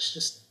career. Is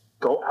just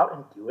go out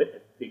and do it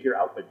and figure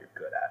out what you're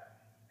good at,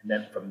 and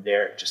then from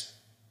there just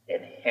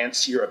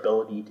enhance your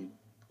ability to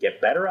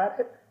get better at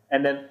it,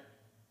 and then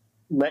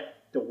let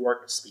the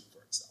work speak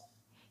for itself.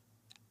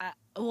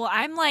 Well,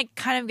 I'm like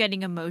kind of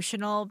getting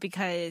emotional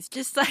because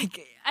just like,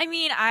 I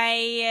mean,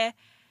 I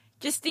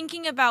just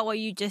thinking about what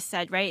you just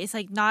said, right? It's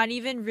like not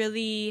even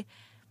really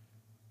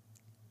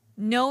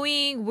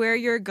knowing where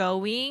you're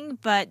going,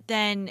 but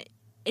then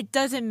it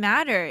doesn't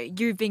matter.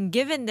 You've been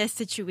given this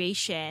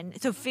situation,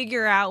 so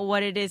figure out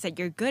what it is that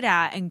you're good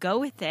at and go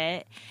with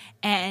it.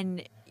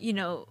 And, you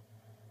know,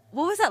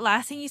 what was that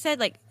last thing you said?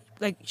 Like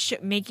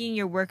making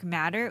your work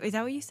matter? Is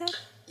that what you said?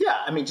 Yeah,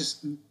 I mean,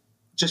 just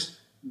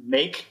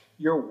make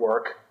your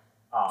work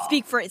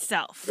speak for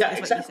itself. Yeah, is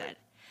exactly. What you said.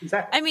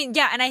 Exactly. I mean,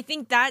 yeah, and I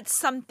think that's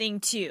something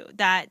too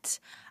that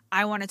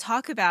I want to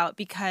talk about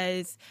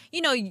because,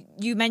 you know,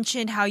 you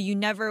mentioned how you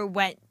never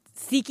went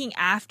seeking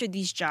after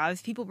these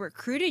jobs. People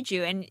recruited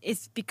you, and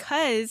it's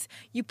because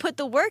you put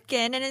the work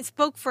in and it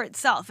spoke for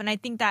itself. And I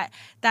think that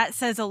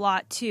says a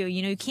lot too.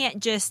 You know, you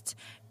can't just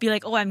be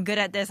like, oh, I'm good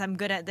at this, I'm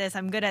good at this,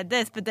 I'm good at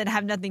this, but then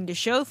have nothing to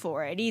show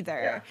for it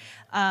either.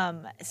 Yeah.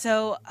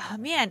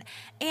 Man,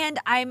 and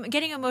I'm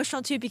getting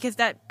emotional too because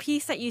that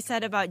piece that you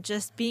said about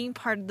just being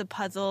part of the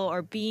puzzle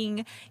or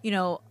being, you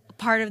know,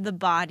 part of the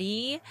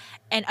body,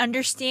 and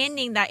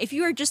understanding that if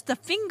you are just the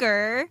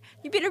finger,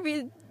 you better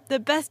be the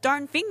best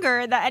darn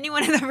finger that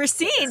anyone has ever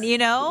seen, you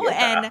know?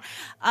 Yeah.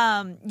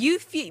 And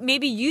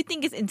maybe you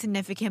think it's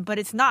insignificant, but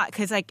it's not,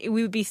 because like it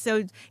would be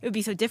so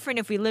different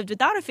if we lived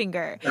without a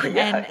finger.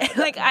 Yeah, and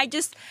like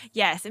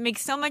yes, it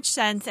makes so much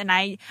sense. And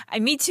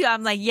me too,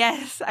 I'm like,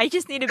 yes, I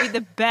just need to be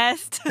the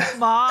best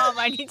mom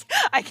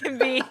I can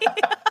be.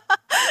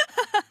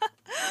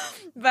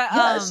 But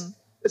yes.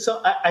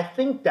 So I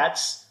think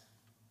that's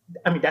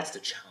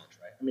the challenge,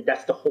 right? I mean,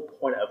 that's the whole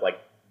point of like,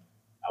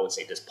 I would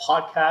say this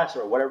podcast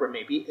or whatever it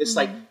may be. It's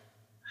like,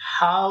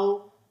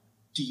 how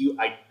do you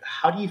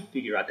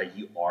figure out that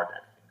you are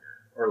that finger,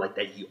 or like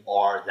that you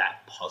are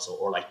that puzzle,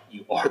 or like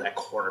you are that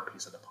corner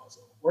piece of the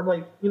puzzle, or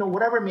like, you know,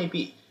 whatever it may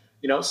be,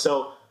 you know?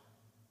 So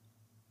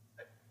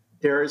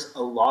there's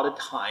a lot of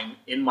time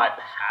in my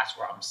past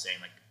where I'm saying,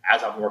 like,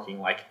 as I'm working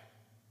like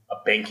a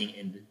banking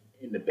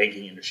in the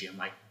banking industry, I'm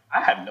like,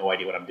 I have no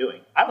idea what I'm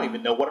doing. I don't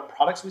even know what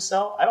products we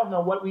sell. I don't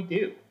know what we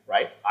do,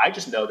 right? I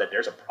just know that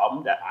there's a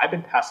problem that I've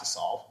been tasked to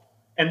solve.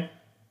 And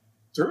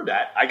through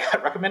that, I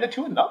got recommended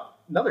to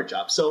another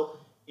job. So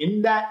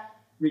in that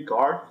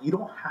regard, you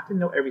don't have to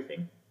know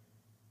everything.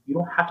 You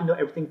don't have to know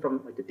everything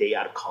from like the day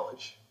out of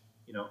college.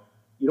 You know,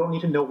 you don't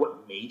need to know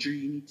what major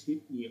you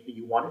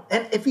want.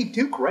 And if you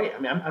do, great. I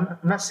mean, I'm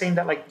not saying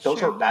that like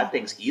those are bad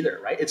things either,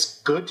 right?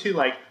 It's good to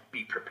like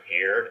be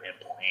prepared and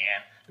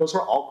plan. Those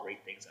are all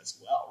great things as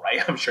well,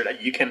 right? I'm sure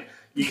that you can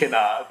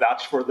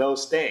vouch for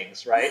those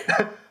things, right?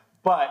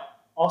 But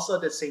also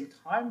at the same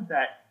time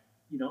that,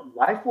 you know,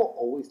 life will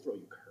always throw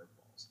you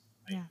curveballs.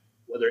 Right? Yeah.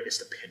 Whether it's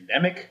the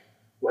pandemic,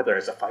 whether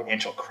it's a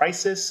financial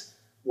crisis,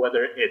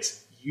 whether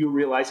it's you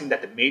realizing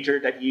that the major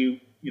that you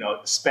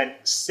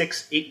spent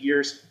 6-8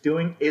 years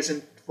doing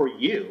isn't for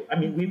you. I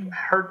mean, we've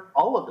heard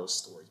all of those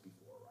stories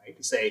before, right?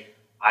 To say,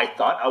 I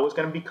thought I was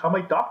going to become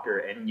a doctor,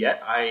 and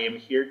yet I am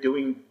here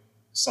doing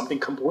something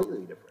completely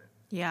different.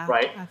 Yeah,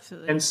 right?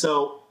 Absolutely. And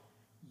so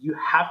you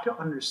have to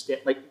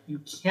understand, like, you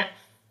can't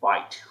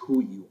fight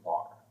who you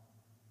are,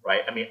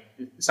 right? I mean,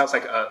 it sounds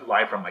like a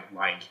line from like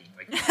Lion King,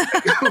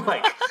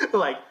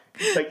 like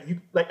like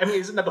you, like I mean,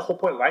 isn't that the whole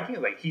point of Lion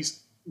King? Like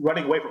he's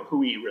running away from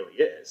who he really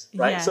is,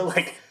 right? Yes. So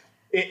like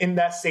in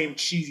that same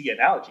cheesy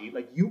analogy,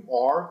 like you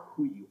are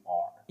who you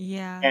are,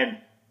 Yeah. and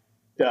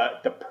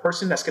the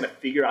person that's going to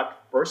figure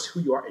out first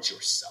who you are is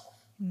yourself.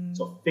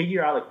 So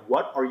figure out like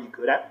what are you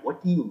good at,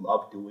 what do you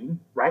love doing,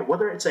 right?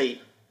 Whether it's a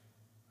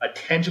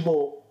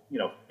tangible,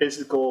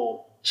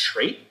 physical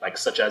trait, like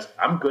such as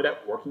I'm good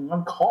at working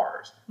on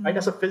cars, right?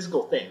 That's a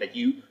physical thing that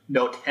you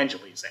know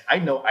tangibly. Say, I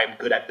know I'm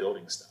good at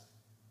building stuff,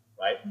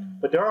 right?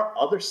 But there are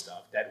other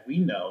stuff that we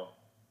know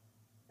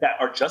that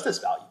are just as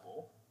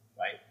valuable,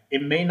 right?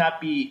 It may not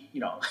be,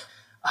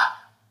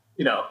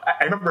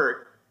 I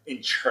remember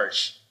in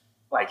church,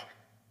 like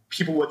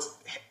people would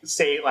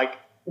say like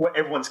what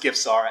everyone's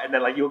gifts are, and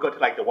then like you'll go to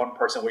like the one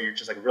person where you're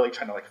just like really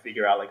trying to like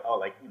figure out like, oh,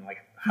 like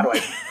how do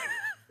I?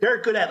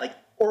 They're good at like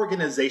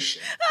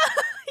organization,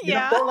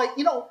 or like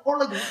or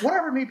like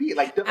whatever it may be,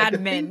 like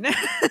admin.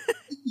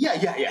 Yeah,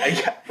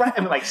 right. I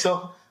mean, like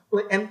so,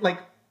 and like,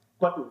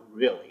 but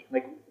really,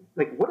 like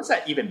what does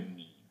that even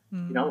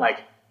mean?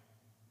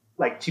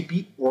 Like to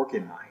be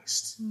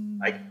organized.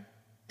 Like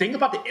think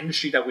about the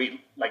industry that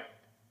we like.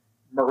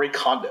 Marie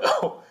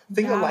Kondo.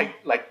 Think of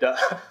like the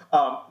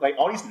like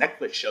all these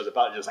Netflix shows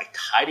about just like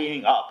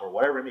tidying up or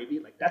whatever it may be.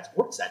 Like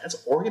what is that?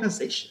 That's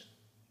organization.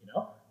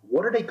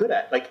 What are they good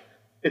at? Like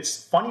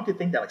it's funny to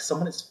think that like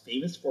someone is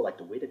famous for like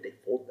the way that they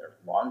fold their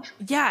laundry.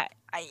 Yeah,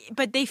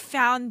 but they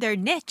found their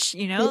niche.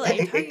 Like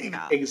you're talking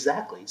about.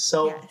 Exactly.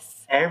 So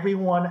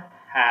everyone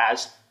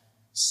has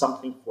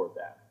something for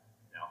them.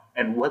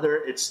 And whether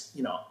it's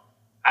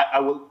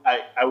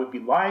I would be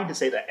lying to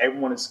say that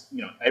everyone is,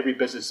 every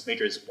business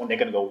major is when they're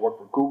going to go work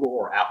for Google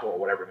or Apple or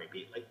whatever it may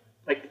be.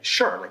 Like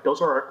sure, like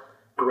those are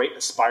great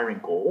aspiring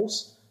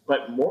goals,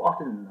 but more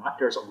often than not,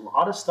 there's a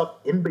lot of stuff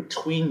in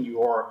between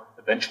your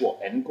eventual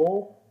end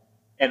goal.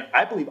 And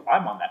I believe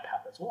I'm on that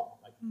path as well.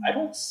 Like I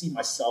don't see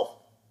myself,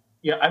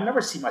 I've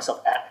never seen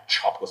myself at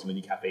Tropical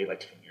Smoothie Cafe like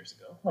 10 years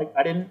ago. Like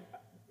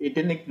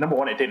number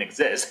one, it didn't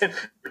exist.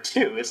 Number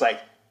two, it's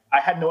like, I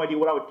had no idea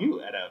what I would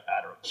do at a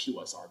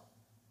QSR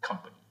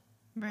company,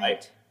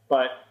 right?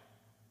 But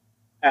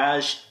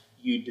as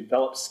you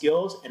develop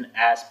skills and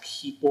as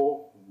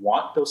people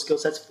want those skill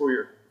sets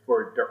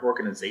for their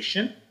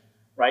organization,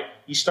 right?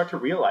 You start to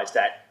realize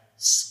that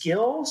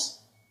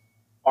skills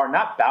are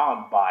not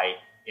bound by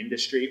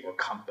industry or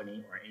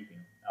company or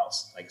anything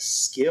else. Like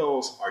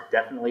skills are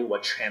definitely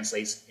what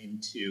translates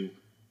into,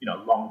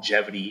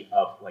 longevity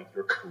of like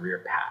your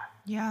career path.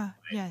 Yeah. Right?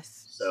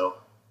 Yes. So,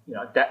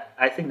 that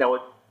I think that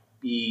would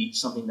be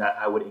something that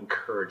I would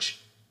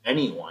encourage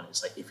anyone.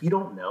 Is like, if you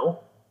don't know,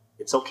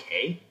 it's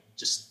okay.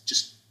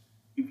 Just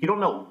if you don't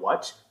know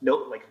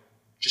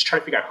just try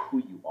to figure out who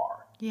you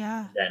are.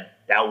 Yeah. Then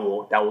that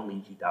will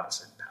lead you down a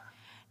certain path.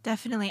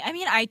 Definitely. I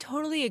mean, I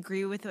totally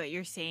agree with what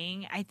you're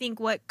saying. I think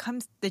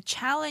the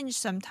challenge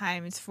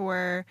sometimes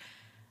for,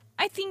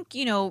 I think,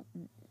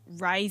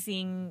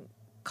 rising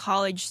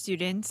college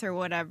students or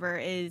whatever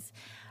is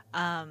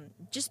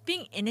just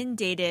being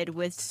inundated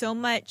with so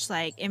much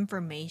like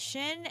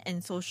information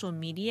and social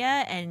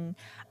media, and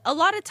a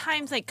lot of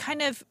times like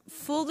kind of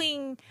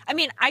fooling. I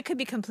mean, I could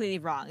be completely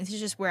wrong. This is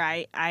just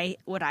where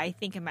what I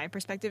think in my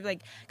perspective,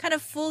 like kind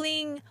of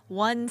fooling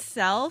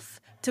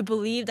oneself to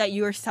believe that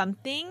you're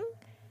something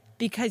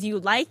because you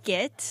like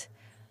it,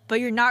 but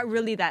you're not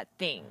really that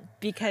thing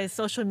because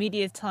social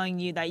media is telling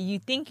you that you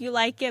think you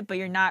like it, but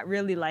you're not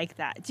really like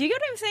that. Do you get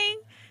what I'm saying?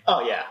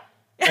 Oh yeah.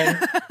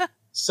 And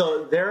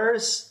so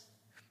there's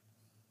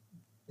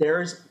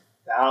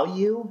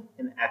value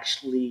in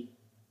actually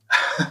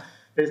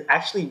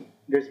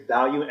there's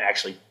value in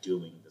actually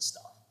doing the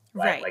stuff,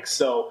 right? Like,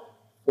 so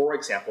for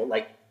example,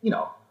 like,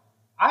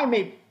 I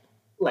may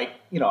like,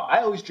 I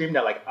always dreamed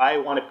that like I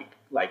want to be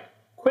like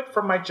quit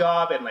from my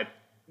job and like,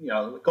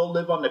 go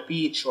live on the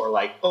beach or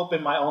like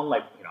open my own,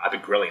 like, I've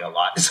been grilling a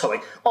lot. So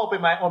like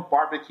open my own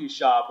barbecue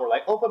shop or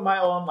like open my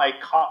own like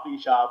coffee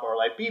shop or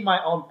like be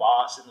my own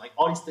boss and like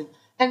all these things.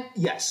 And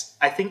yes,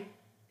 I think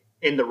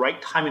in the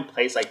right time and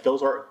place, like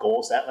those are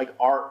goals that like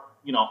are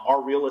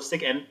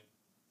realistic and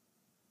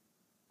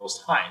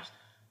those times.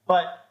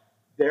 But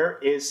there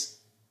is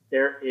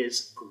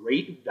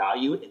great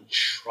value in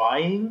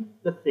trying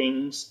the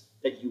things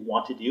that you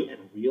want to do and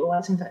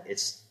realizing that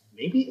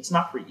maybe it's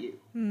not for you.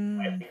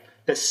 Right?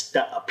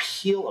 The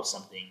appeal of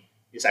something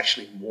is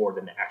actually more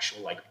than the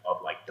actual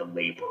the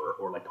labor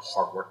or like the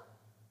hard work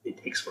it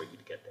takes for you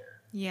to get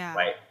there. Yeah.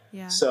 Right.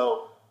 Yeah.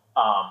 So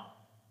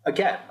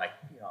again, like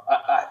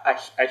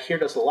I hear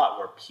this a lot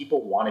where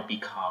people want to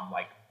become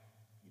like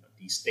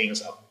these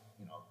things of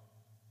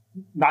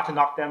not to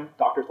knock them,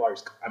 doctors,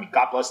 lawyers. I mean,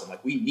 God bless them.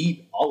 Like we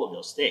need all of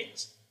those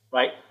things,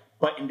 right?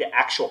 But in the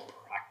actual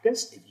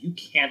practice, if you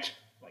can't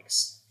like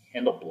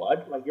handle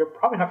blood, like you're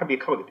probably not going to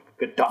become a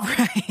good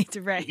doctor.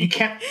 Right. If you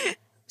can't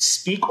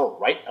speak or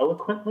write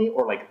eloquently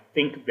or like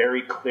think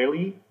very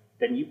clearly,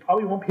 then you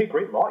probably won't be a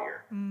great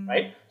lawyer,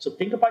 right? So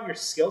think about your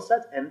skill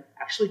sets and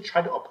actually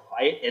try to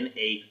apply it in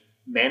a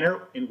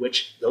manner in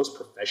which those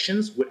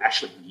professions would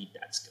actually need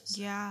that skill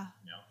set. Yeah.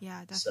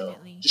 Yeah,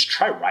 definitely. So just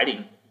try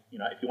writing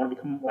if you want to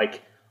become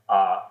like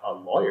a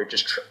lawyer,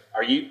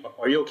 are you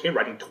okay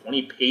writing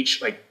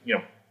 20-page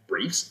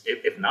briefs?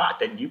 If not,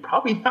 then you're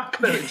probably not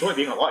going to enjoy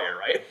being a lawyer,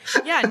 right?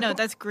 Yeah, no,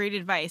 that's great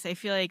advice. I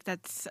feel like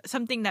that's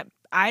something that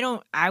I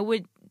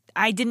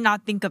did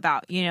not think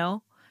about,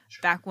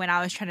 back when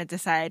I was trying to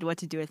decide what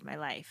to do with my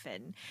life.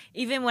 And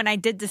even when I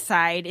did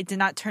decide, it did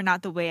not turn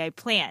out the way I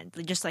planned,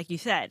 just like you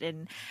said.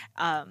 And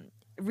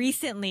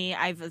recently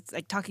I was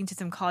like talking to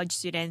some college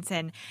students,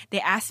 and they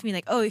asked me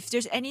like, oh, if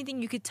there's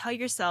anything you could tell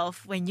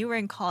yourself when you were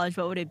in college,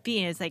 what would it be?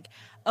 And it's like,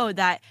 oh,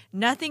 that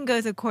nothing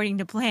goes according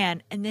to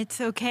plan, and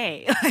it's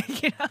okay.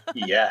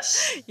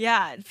 Yes.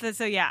 Yeah.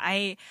 So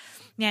yeah,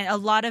 man, a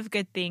lot of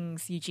good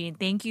things, Eugene.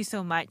 Thank you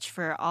so much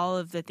for all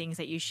of the things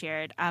that you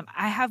shared.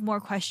 I have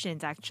more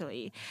questions,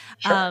 actually.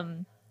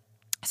 Sure.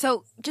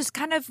 So just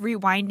kind of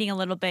rewinding a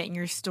little bit in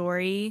your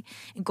story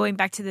and going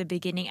back to the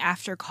beginning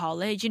after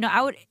college,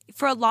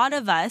 for a lot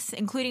of us,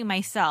 including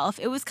myself,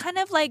 it was kind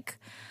of like,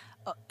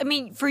 I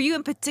mean, for you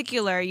in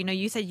particular,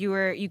 you said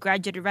you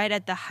graduated right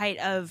at the height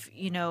of,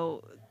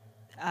 the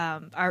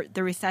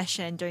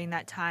recession during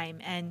that time.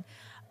 And,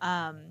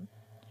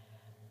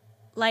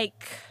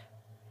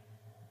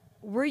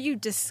 were you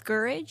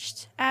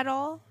discouraged at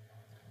all?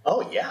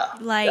 Oh yeah,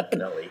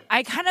 definitely.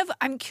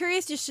 I'm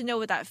curious just to know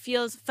what that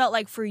felt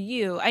like for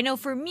you. I know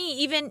for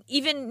me,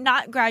 even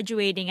not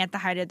graduating at the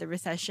height of the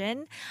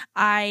recession,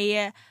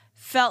 I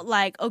felt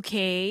like,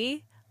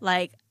 okay,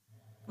 like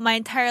my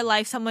entire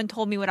life someone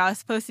told me what I was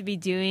supposed to be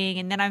doing,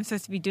 and then I'm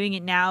supposed to be doing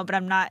it now, but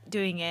I'm not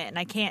doing it, and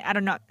I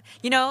don't know,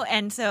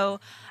 and so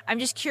I'm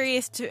just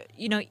curious to,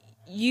 you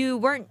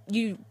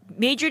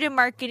majored in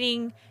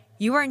marketing,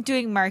 you weren't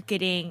doing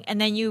marketing,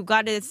 and then you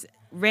got this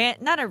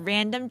not a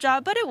random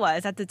job, but it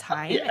was at the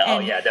time. Yeah,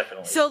 yeah,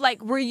 definitely. So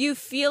like, were you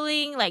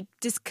feeling like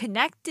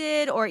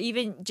disconnected, or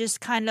even just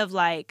kind of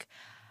like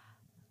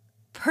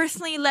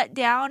personally let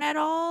down at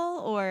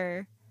all,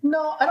 or?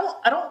 No, I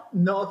don't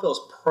know if it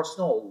was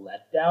personal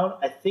letdown.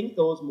 I think it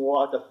was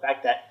more of the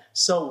fact that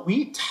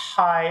we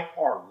tie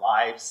our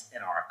lives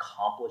and our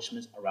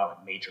accomplishments around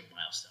major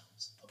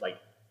milestones of like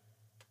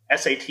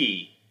SAT,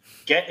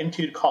 get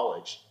into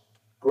college,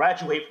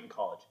 graduate from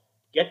college,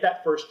 get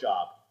that first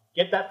job,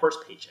 get that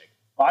first paycheck,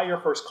 buy your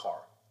first car,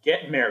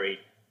 get married,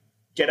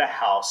 get a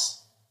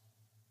house,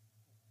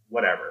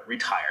 whatever,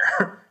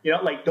 retire.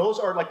 Like those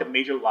are like the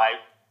major life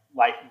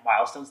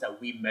milestones that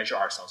we measure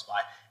ourselves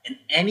by. And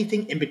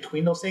anything in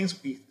between those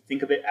things, we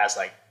think of it as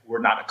like we're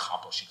not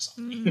accomplishing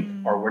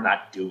something or we're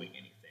not doing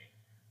anything,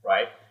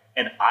 right?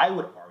 And I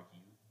would argue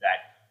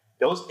that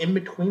those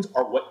in-betweens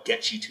are what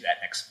gets you to that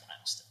next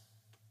milestone,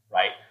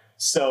 right?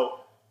 So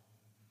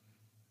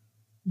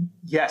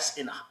yes,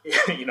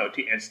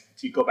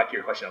 to go back to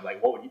your question of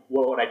like, what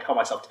would I tell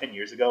myself 10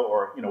 years ago,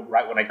 or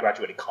right when I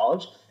graduated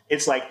college?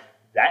 It's like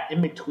that in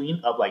between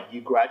of like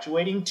you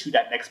graduating to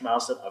that next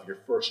milestone of your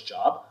first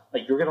job.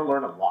 Like you're gonna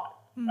learn a lot,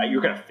 right?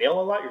 You're gonna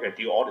fail a lot. You're gonna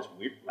do all this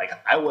weird. Like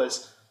I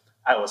was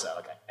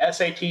like an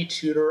SAT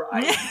tutor.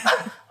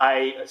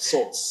 I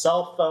sold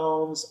cell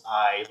phones.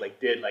 I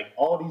did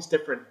all these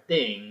different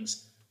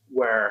things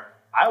where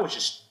I was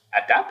just,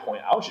 at that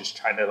point, I was just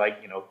trying to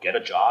get a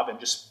job and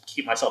just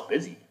keep myself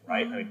busy,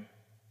 right? I mean,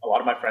 a lot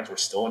of my friends were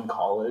still in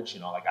college,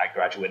 I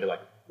graduated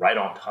right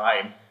on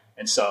time.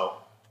 And so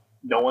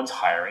no one's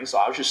hiring. So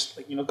I was just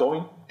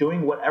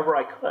doing whatever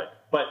I could.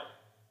 But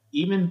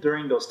even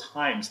during those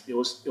times, it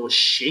was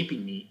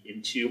shaping me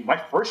into my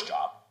first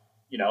job,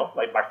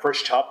 my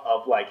first job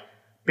of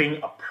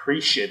being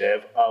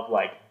appreciative of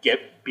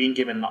being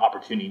given an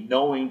opportunity,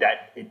 knowing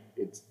that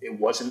it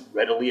wasn't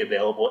readily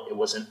available. It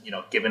wasn't,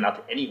 given out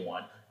to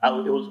anyone. I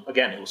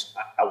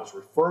was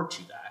referred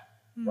to that,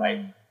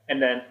 right?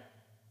 And then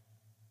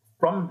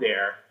from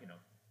there,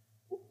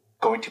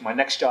 going to my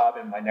next job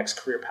and my next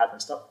career path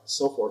and stuff,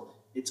 so forth.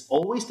 It's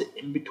always the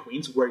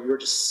in-betweens where you're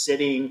just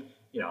sitting,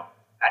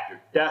 at your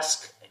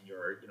desk and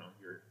you're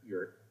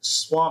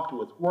swamped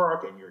with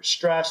work and you're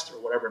stressed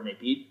or whatever it may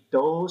be.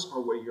 Those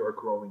are where you're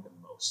growing the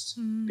most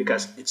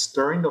because it's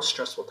during those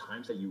stressful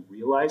times that you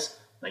realize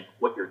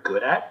what you're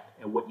good at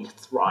and what you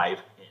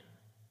thrive in,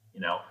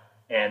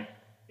 and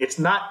it's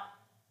not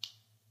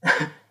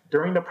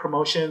during the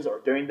promotions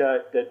or during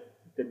the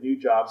new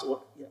jobs.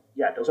 Well,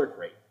 yeah, those are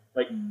great.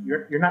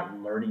 You're not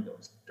learning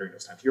those during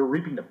those times. You're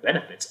reaping the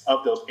benefits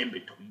of those in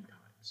between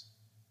times,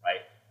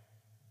 right?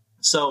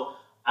 So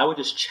I would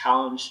just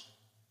challenge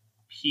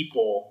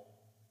people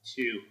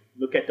to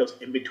look at those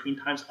in between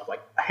times of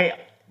hey,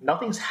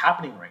 nothing's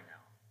happening right now,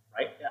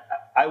 right?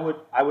 I would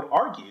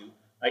argue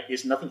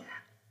is nothing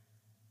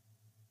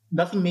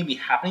may be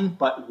happening,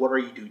 but what are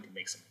you doing to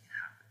make something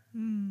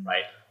happen,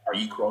 right? Are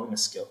you growing a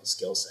skill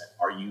set?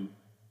 Are you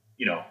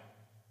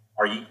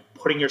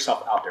putting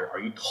yourself out there? Are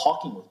you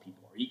talking with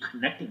people? Are you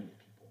connecting with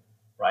people,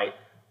 right?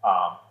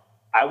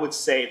 I would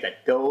say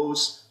that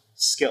those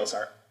skills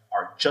are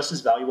just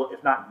as valuable,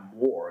 if not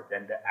more,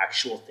 than the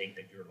actual thing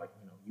that you're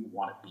you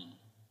want to be,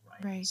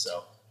 right? Right.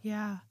 So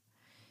yeah,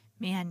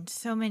 man,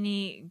 so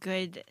many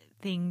good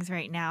things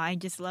right now. I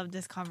just love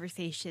this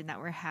conversation that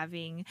we're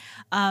having.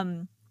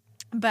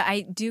 but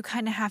I do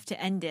kind of have to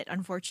end it,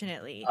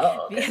 unfortunately,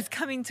 Oh, okay. because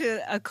coming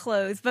to a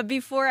close. But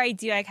before I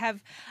do, I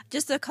have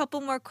just a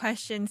couple more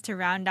questions to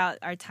round out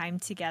our time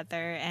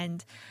together.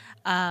 And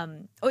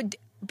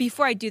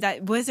before I do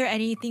that, was there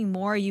anything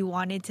more you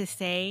wanted to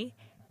say?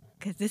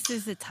 Because this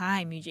is the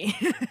time, Eugene.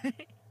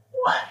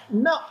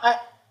 No,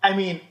 I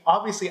mean,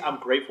 obviously, I'm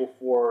grateful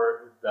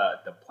for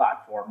the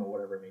platform or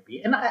whatever it may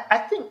be, and I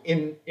think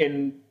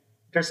in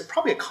there's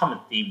probably a common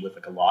theme with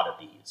like a lot of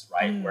these,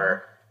 right?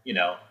 Where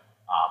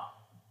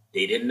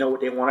they didn't know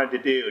what they wanted to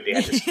do. They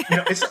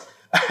had this,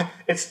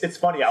 it's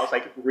funny. I was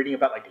like reading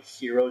about like the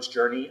hero's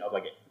journey of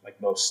like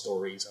most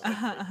stories, of,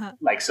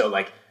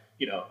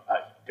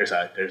 there's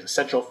a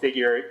central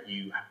figure.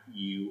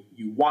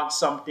 You want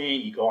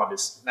something. You go on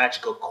this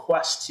magical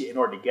quest in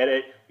order to get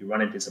it. You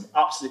run into some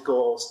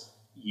obstacles.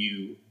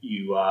 You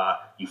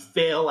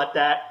fail at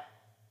that.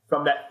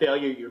 From that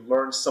failure, you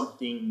learn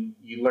something.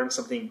 You learn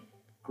something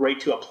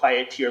great to apply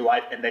it to your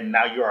life, and then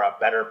now you are a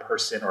better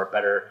person or a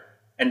better.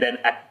 And then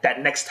at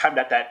that next time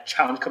that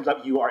challenge comes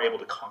up, you are able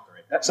to conquer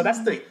it. So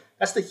that's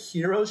the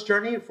hero's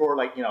journey for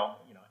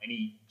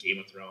any Game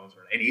of Thrones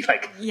or any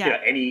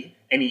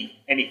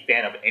any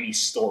fan of any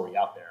story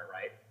out there,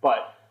 right?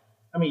 But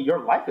I mean, your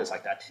life is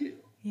like that too,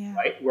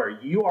 right? Where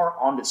you are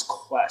on this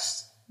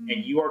quest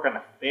and you are going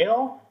to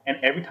fail, and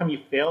every time you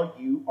fail,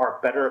 you are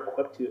better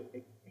equipped to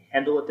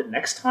handle it the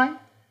next time.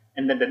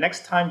 And then the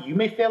next time you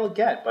may fail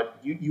again, but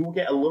you will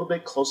get a little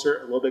bit closer,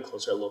 a little bit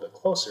closer, a little bit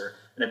closer.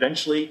 And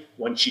eventually,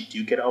 once you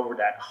do get over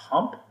that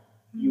hump,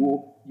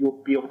 you'll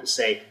be able to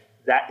say,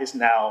 that is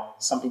now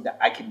something that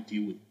I can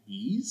do with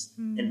ease.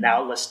 And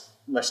now let's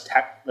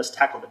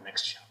tackle the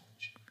next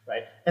challenge,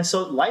 right? And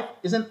so life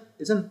isn't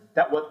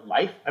that what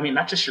life? I mean,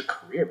 not just your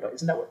career, but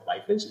isn't that what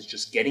life is? It's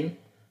just getting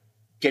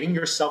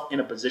yourself in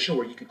a position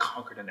where you can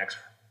conquer the next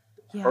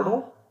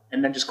hurdle,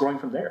 and then just growing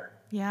from there.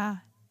 Yeah,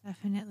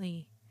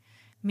 definitely.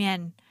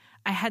 Man,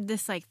 I had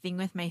this thing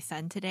with my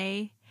son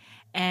today,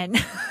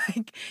 and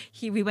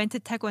we went to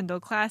Taekwondo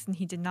class and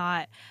he did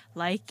not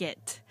like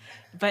it.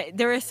 But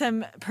there were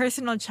some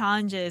personal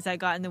challenges that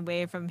got in the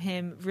way from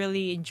him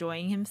really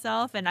enjoying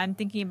himself. And I'm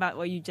thinking about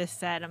what you just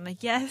said. I'm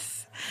like,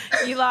 yes,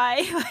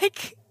 Eli,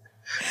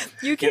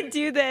 you can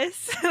do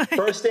this.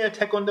 First day of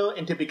Taekwondo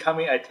into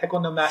becoming a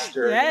Taekwondo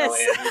master. Yes.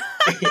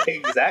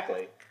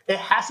 Exactly. It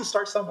has to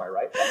start somewhere,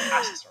 right? It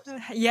has to start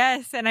somewhere.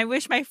 Yes, and I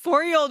wish my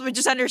 4-year-old would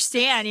just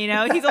understand,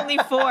 He's only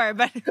 4,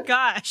 but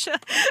gosh.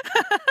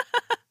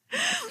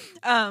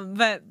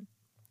 But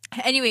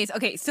anyways,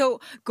 okay, so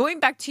going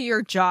back to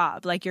your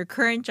job, your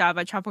current job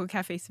at Tropical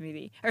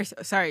Smoothie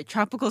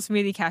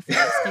Cafe,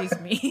 excuse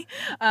me.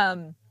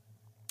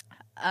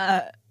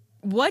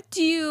 What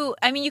do you,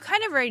 you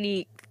kind of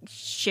already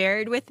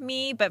shared with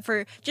me, but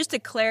just to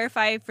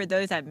clarify for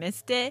those that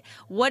missed it,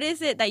 what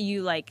is it that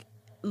you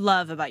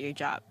love about your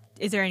job?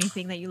 Is there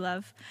anything that you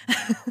love?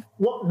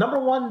 Well, number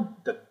one,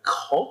 the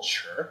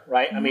culture,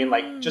 right? I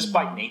mean, just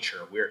by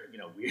nature,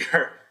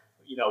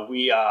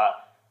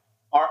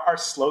 our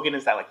slogan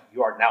is that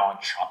you are now on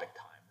Tropic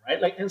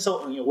Time, right? And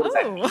so what does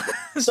that mean?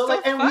 So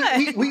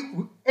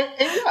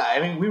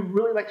we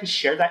really like to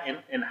share that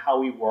in how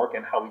we work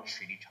and how we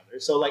treat each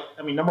other. So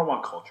number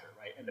one, culture,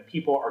 right? And the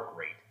people are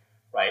great,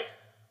 right?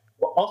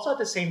 Well, also at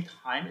the same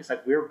time, it's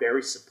we're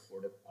very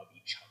supportive of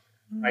each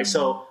other, right?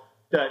 So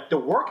the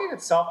work in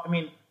itself,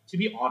 to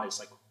be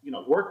honest,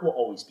 work will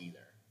always be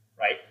there,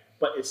 right?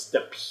 But it's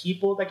the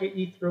people that get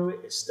you through it.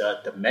 It's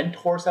the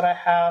mentors that I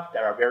have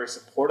that are very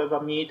supportive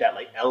of me, that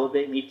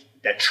elevate me,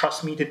 that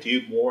trust me to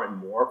do more and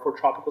more for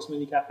Tropical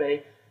Smoothie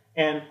Cafe.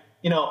 And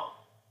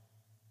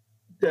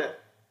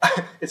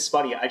it's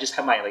funny. I just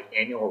had my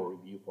annual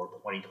review for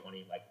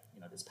 2020,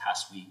 this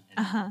past week.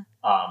 And,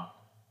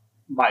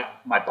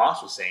 my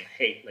boss was saying,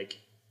 hey,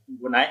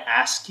 when I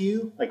ask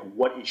you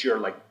what is your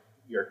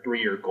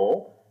 3-year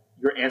goal,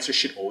 your answer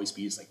should always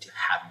be to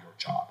have your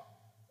job,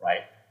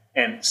 right?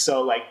 And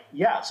so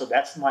so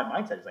that's my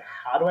mindset is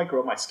how do I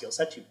grow my skill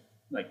set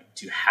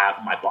to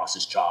have my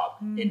boss's job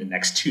in the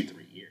next 2-3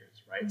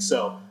 years, right?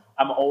 So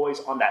I'm always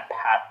on that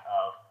path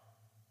of,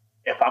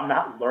 if I'm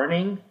not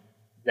learning,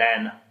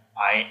 then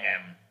I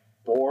am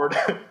bored,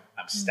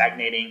 I'm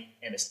stagnating,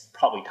 and it's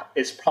probably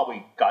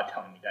God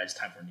telling me that it's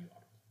time for a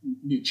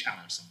new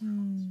challenge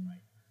somewhere else,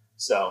 right?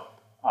 So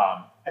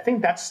I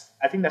think that's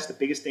the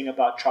biggest thing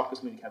about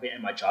Tropical Smoothie Cafe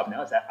and my job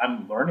now is that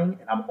I'm learning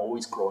and I'm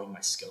always growing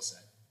my skill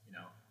set.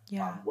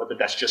 Whether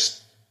that's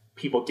just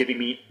people giving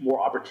me more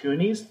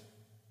opportunities,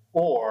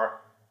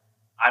 or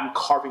I'm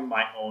carving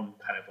my own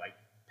kind of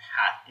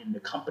path in the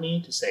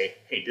company to say,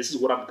 hey, this is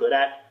what I'm good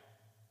at.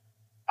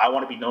 I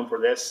want to be known for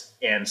this,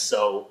 and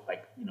so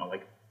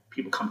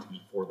people come to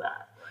me for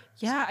that. Right?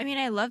 Yeah,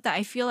 I love that.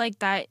 I feel like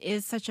that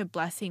is such a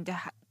blessing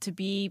to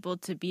be able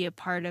to be a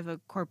part of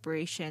a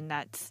corporation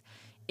that's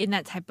in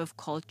that type of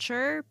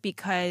culture,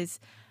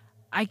 because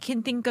I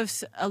can think of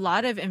a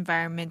lot of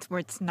environments where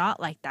it's not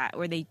like that,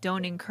 where they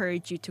don't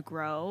encourage you to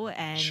grow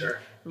and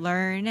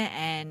learn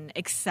and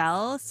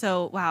excel.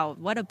 So, wow,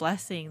 what a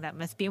blessing that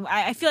must be.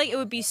 I feel like it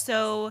would be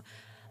so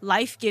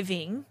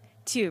life-giving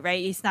too,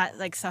 right? It's not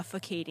like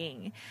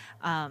suffocating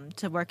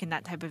to work in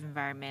that type of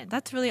environment.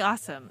 That's really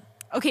awesome.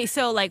 Okay,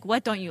 so like,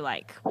 what don't you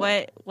like?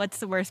 What's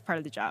the worst part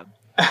of the job?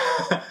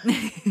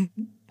 I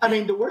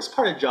mean, the worst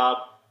part of the job,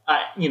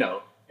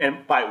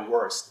 and by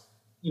worst,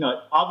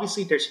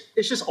 obviously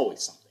it's just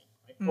always something.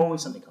 Right?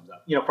 Always something comes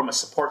up. From a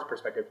support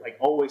perspective, like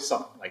always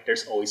something. Like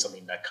there's always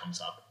something that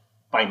comes up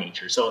by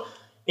nature. So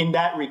in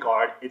that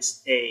regard,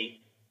 it's a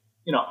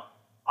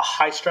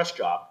high stress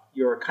job.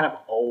 You're kind of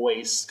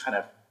always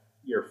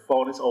your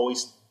phone is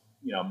always,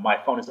 my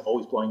phone is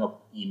always blowing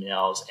up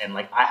emails, and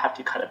like I have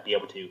to kind of be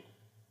able to.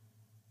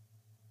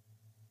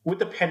 With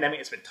the pandemic,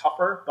 it's been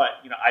tougher, but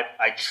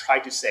I try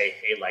to say,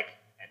 hey, like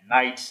at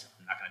night,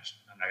 I'm not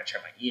gonna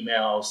check my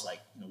emails, like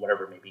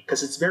whatever it may be,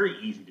 because it's very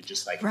easy to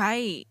just like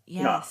right,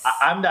 yes.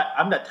 I'm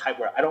that type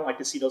where I don't like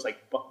to see those like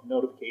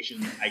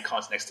notification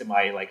icons next to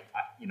my like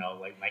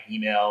like my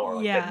email or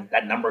like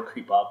that number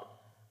creep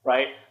up,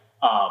 right?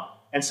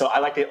 And so I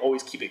like to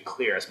always keep it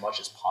clear as much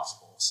as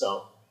possible.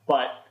 So,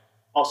 but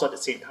also at the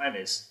same time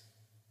is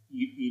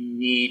you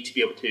need to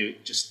be able to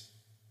just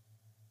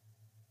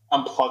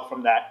unplug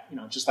from that,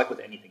 just like with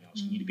anything else.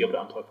 You need to be able to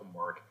unplug from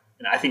work.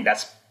 And I think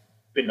that's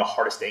been the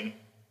hardest thing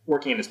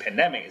working in this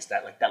pandemic is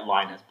that like that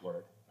line has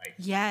blurred. Right?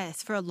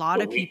 Yes, for a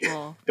lot of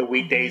people. The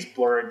weekdays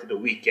blur into the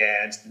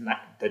weekends,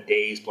 the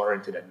days blur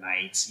into the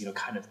nights,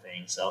 kind of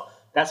thing. So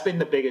that's been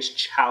the biggest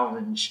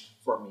challenge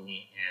for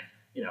me. And,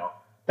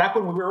 back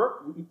when we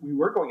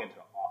were going into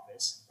the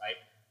office, right?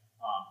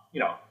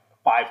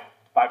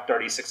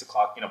 5:30, 6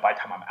 o'clock, by the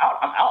time I'm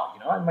out,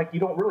 and like, you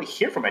don't really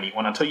hear from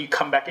anyone until you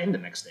come back in the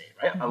next day,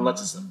 right?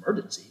 Unless it's an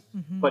emergency.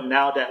 But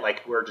now that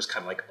like, we're just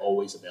kind of like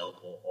always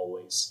available,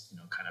 always,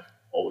 kind of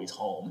always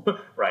home,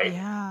 right?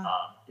 Yeah.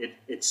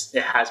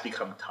 It has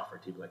become tougher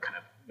to like kind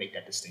of make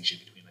that distinction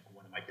between like,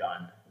 when am I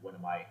done? When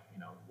am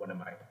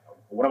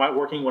I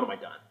working? When am I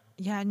done?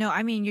 Yeah, no,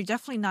 I mean, you're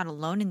definitely not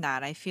alone in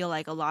that. I feel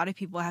like a lot of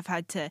people have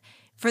had to,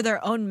 for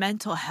their own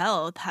mental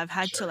health, have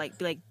had to like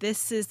be like,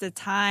 this is the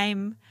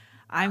time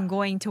I'm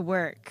going to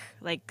work,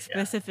 like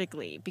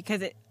specifically,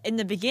 because in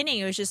the beginning,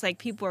 it was just like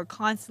people were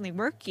constantly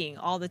working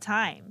all the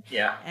time.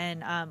 Yeah.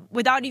 And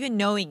without even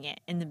knowing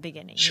it in the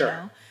beginning,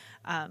 Sure.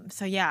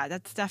 So yeah,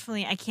 that's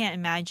definitely, I can't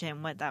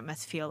imagine what that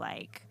must feel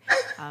like.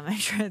 I'm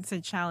sure it's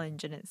a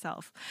challenge in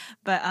itself.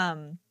 But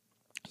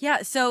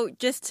yeah, so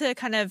just to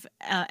kind of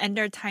end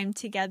our time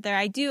together,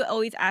 I do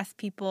always ask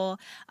people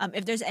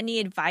if there's any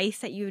advice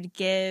that you would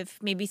give,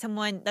 maybe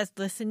someone that's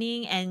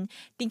listening and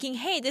thinking,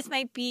 hey, this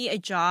might be a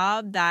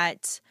job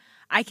that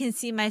I can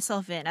see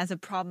myself in as a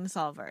problem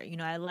solver.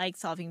 I like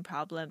solving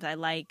problems. I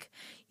like,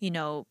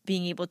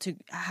 being able to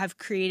have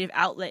creative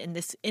outlet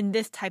in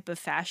this type of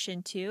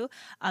fashion too.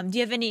 Do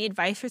you have any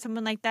advice for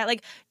someone like that?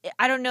 Like,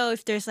 I don't know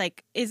if there's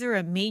like, is there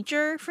a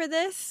major for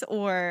this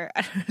or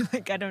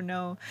I don't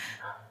know.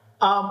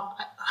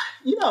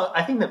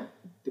 I think that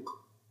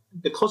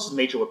the closest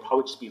major would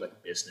probably just be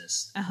like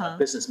business,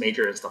 business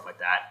major and stuff like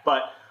that.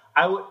 But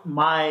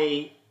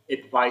my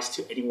advice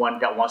to anyone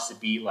that wants to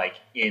be like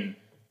in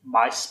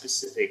my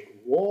specific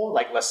role,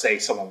 like let's say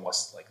someone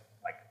was like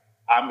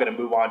I'm going to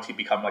move on to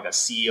become like a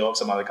CEO of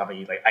some other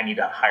company, like I need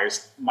to hire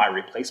my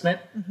replacement.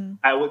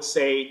 I would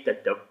say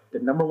that the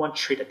number one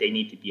trait that they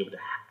need to be able to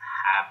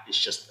have is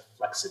just the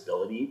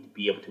flexibility to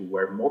be able to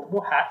wear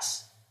multiple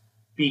hats,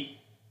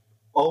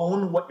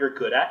 own what you're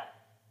good at,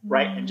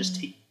 right? And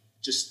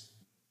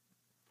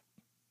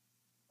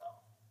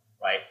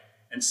right.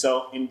 And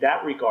so in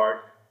that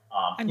regard,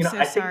 I'm so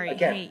I sorry. think,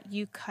 again, hey,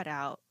 you cut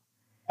out.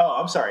 Oh,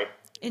 I'm sorry.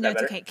 No,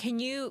 it's okay. Can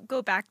you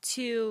go back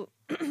to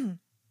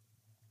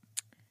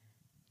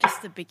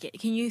just the beginning?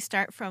 Can you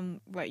start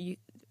from what you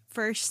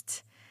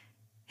first?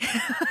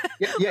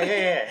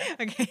 Yeah.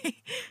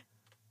 Okay.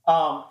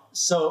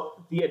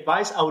 So the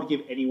advice I would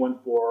give anyone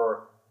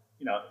for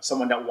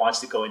someone that wants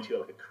to go into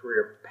like a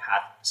career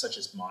path such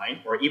as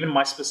mine, or even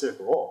my specific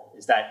role,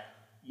 is that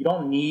you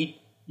don't need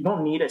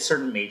a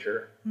certain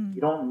major.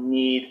 You don't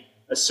need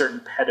a certain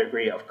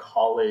pedigree of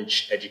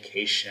college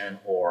education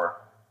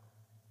or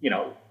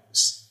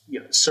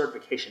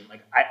certification.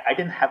 Like I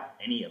didn't have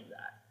any of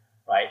that,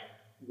 right?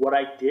 What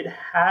I did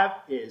have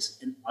is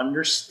an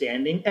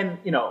understanding, and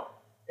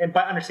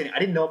by understanding, I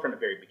didn't know it from the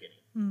very beginning.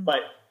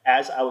 But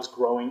as I was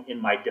growing in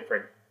my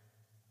different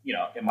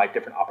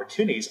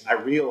opportunities, I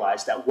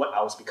realized that what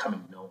I was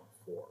becoming known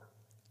for,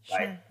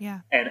 right? Sure,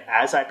 yeah. And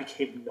as I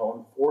became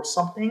known for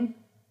something,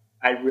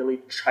 I really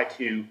tried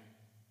to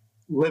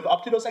live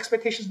up to those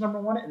expectations,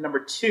 number one. And number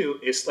two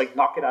is like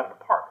knock it out of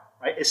the park,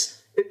 right?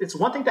 It's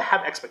one thing to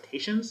have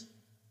expectations,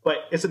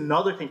 but it's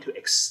another thing to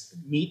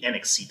meet and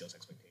exceed those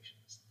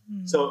expectations.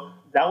 So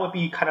that would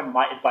be kind of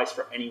my advice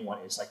for anyone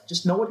is like,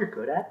 just know what you're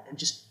good at and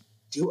just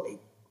do a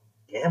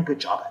damn good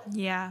job at it.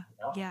 Yeah.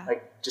 Yeah.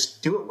 Like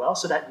just do it well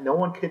so that no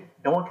one can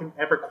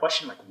ever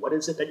question like what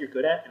is it that you're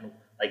good at and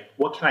like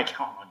what can I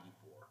count on you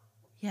for.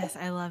 Yes,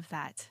 I love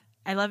that.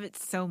 I love it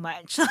so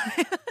much.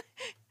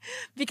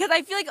 Because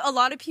I feel like a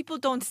lot of people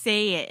don't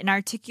say it and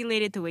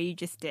articulate it the way you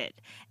just did.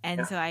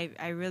 And so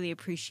I really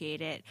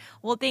appreciate it.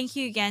 Well, thank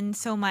you again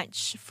so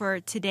much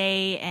for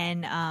today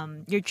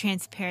and your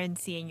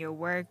transparency and your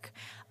work.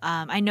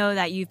 I know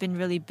that you've been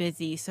really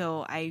busy,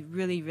 so I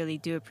really, really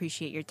do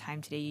appreciate your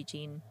time today,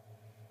 Eugene.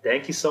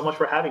 Thank you so much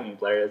for having me,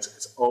 Blair.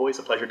 It's always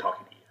a pleasure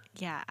talking to you.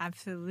 Yeah,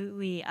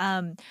 absolutely.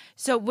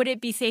 So would it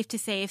be safe to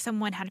say if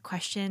someone had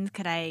questions,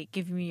 could I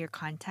give you your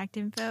contact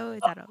info?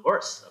 Is that Of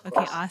course.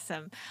 Okay,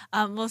 awesome.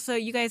 Well, so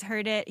you guys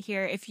heard it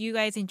here. If you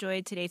guys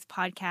enjoyed today's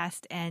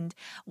podcast and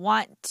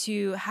want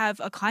to have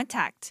a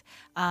contact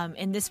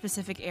in this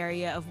specific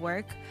area of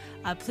work,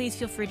 please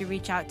feel free to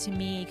reach out to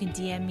me. You can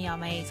DM me on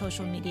my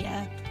social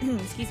media,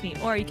 excuse me,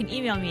 or you can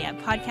email me at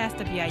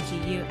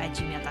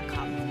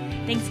podcastwigu@gmail.com.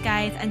 Thanks,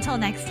 guys. Until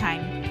next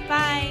time.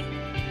 Bye.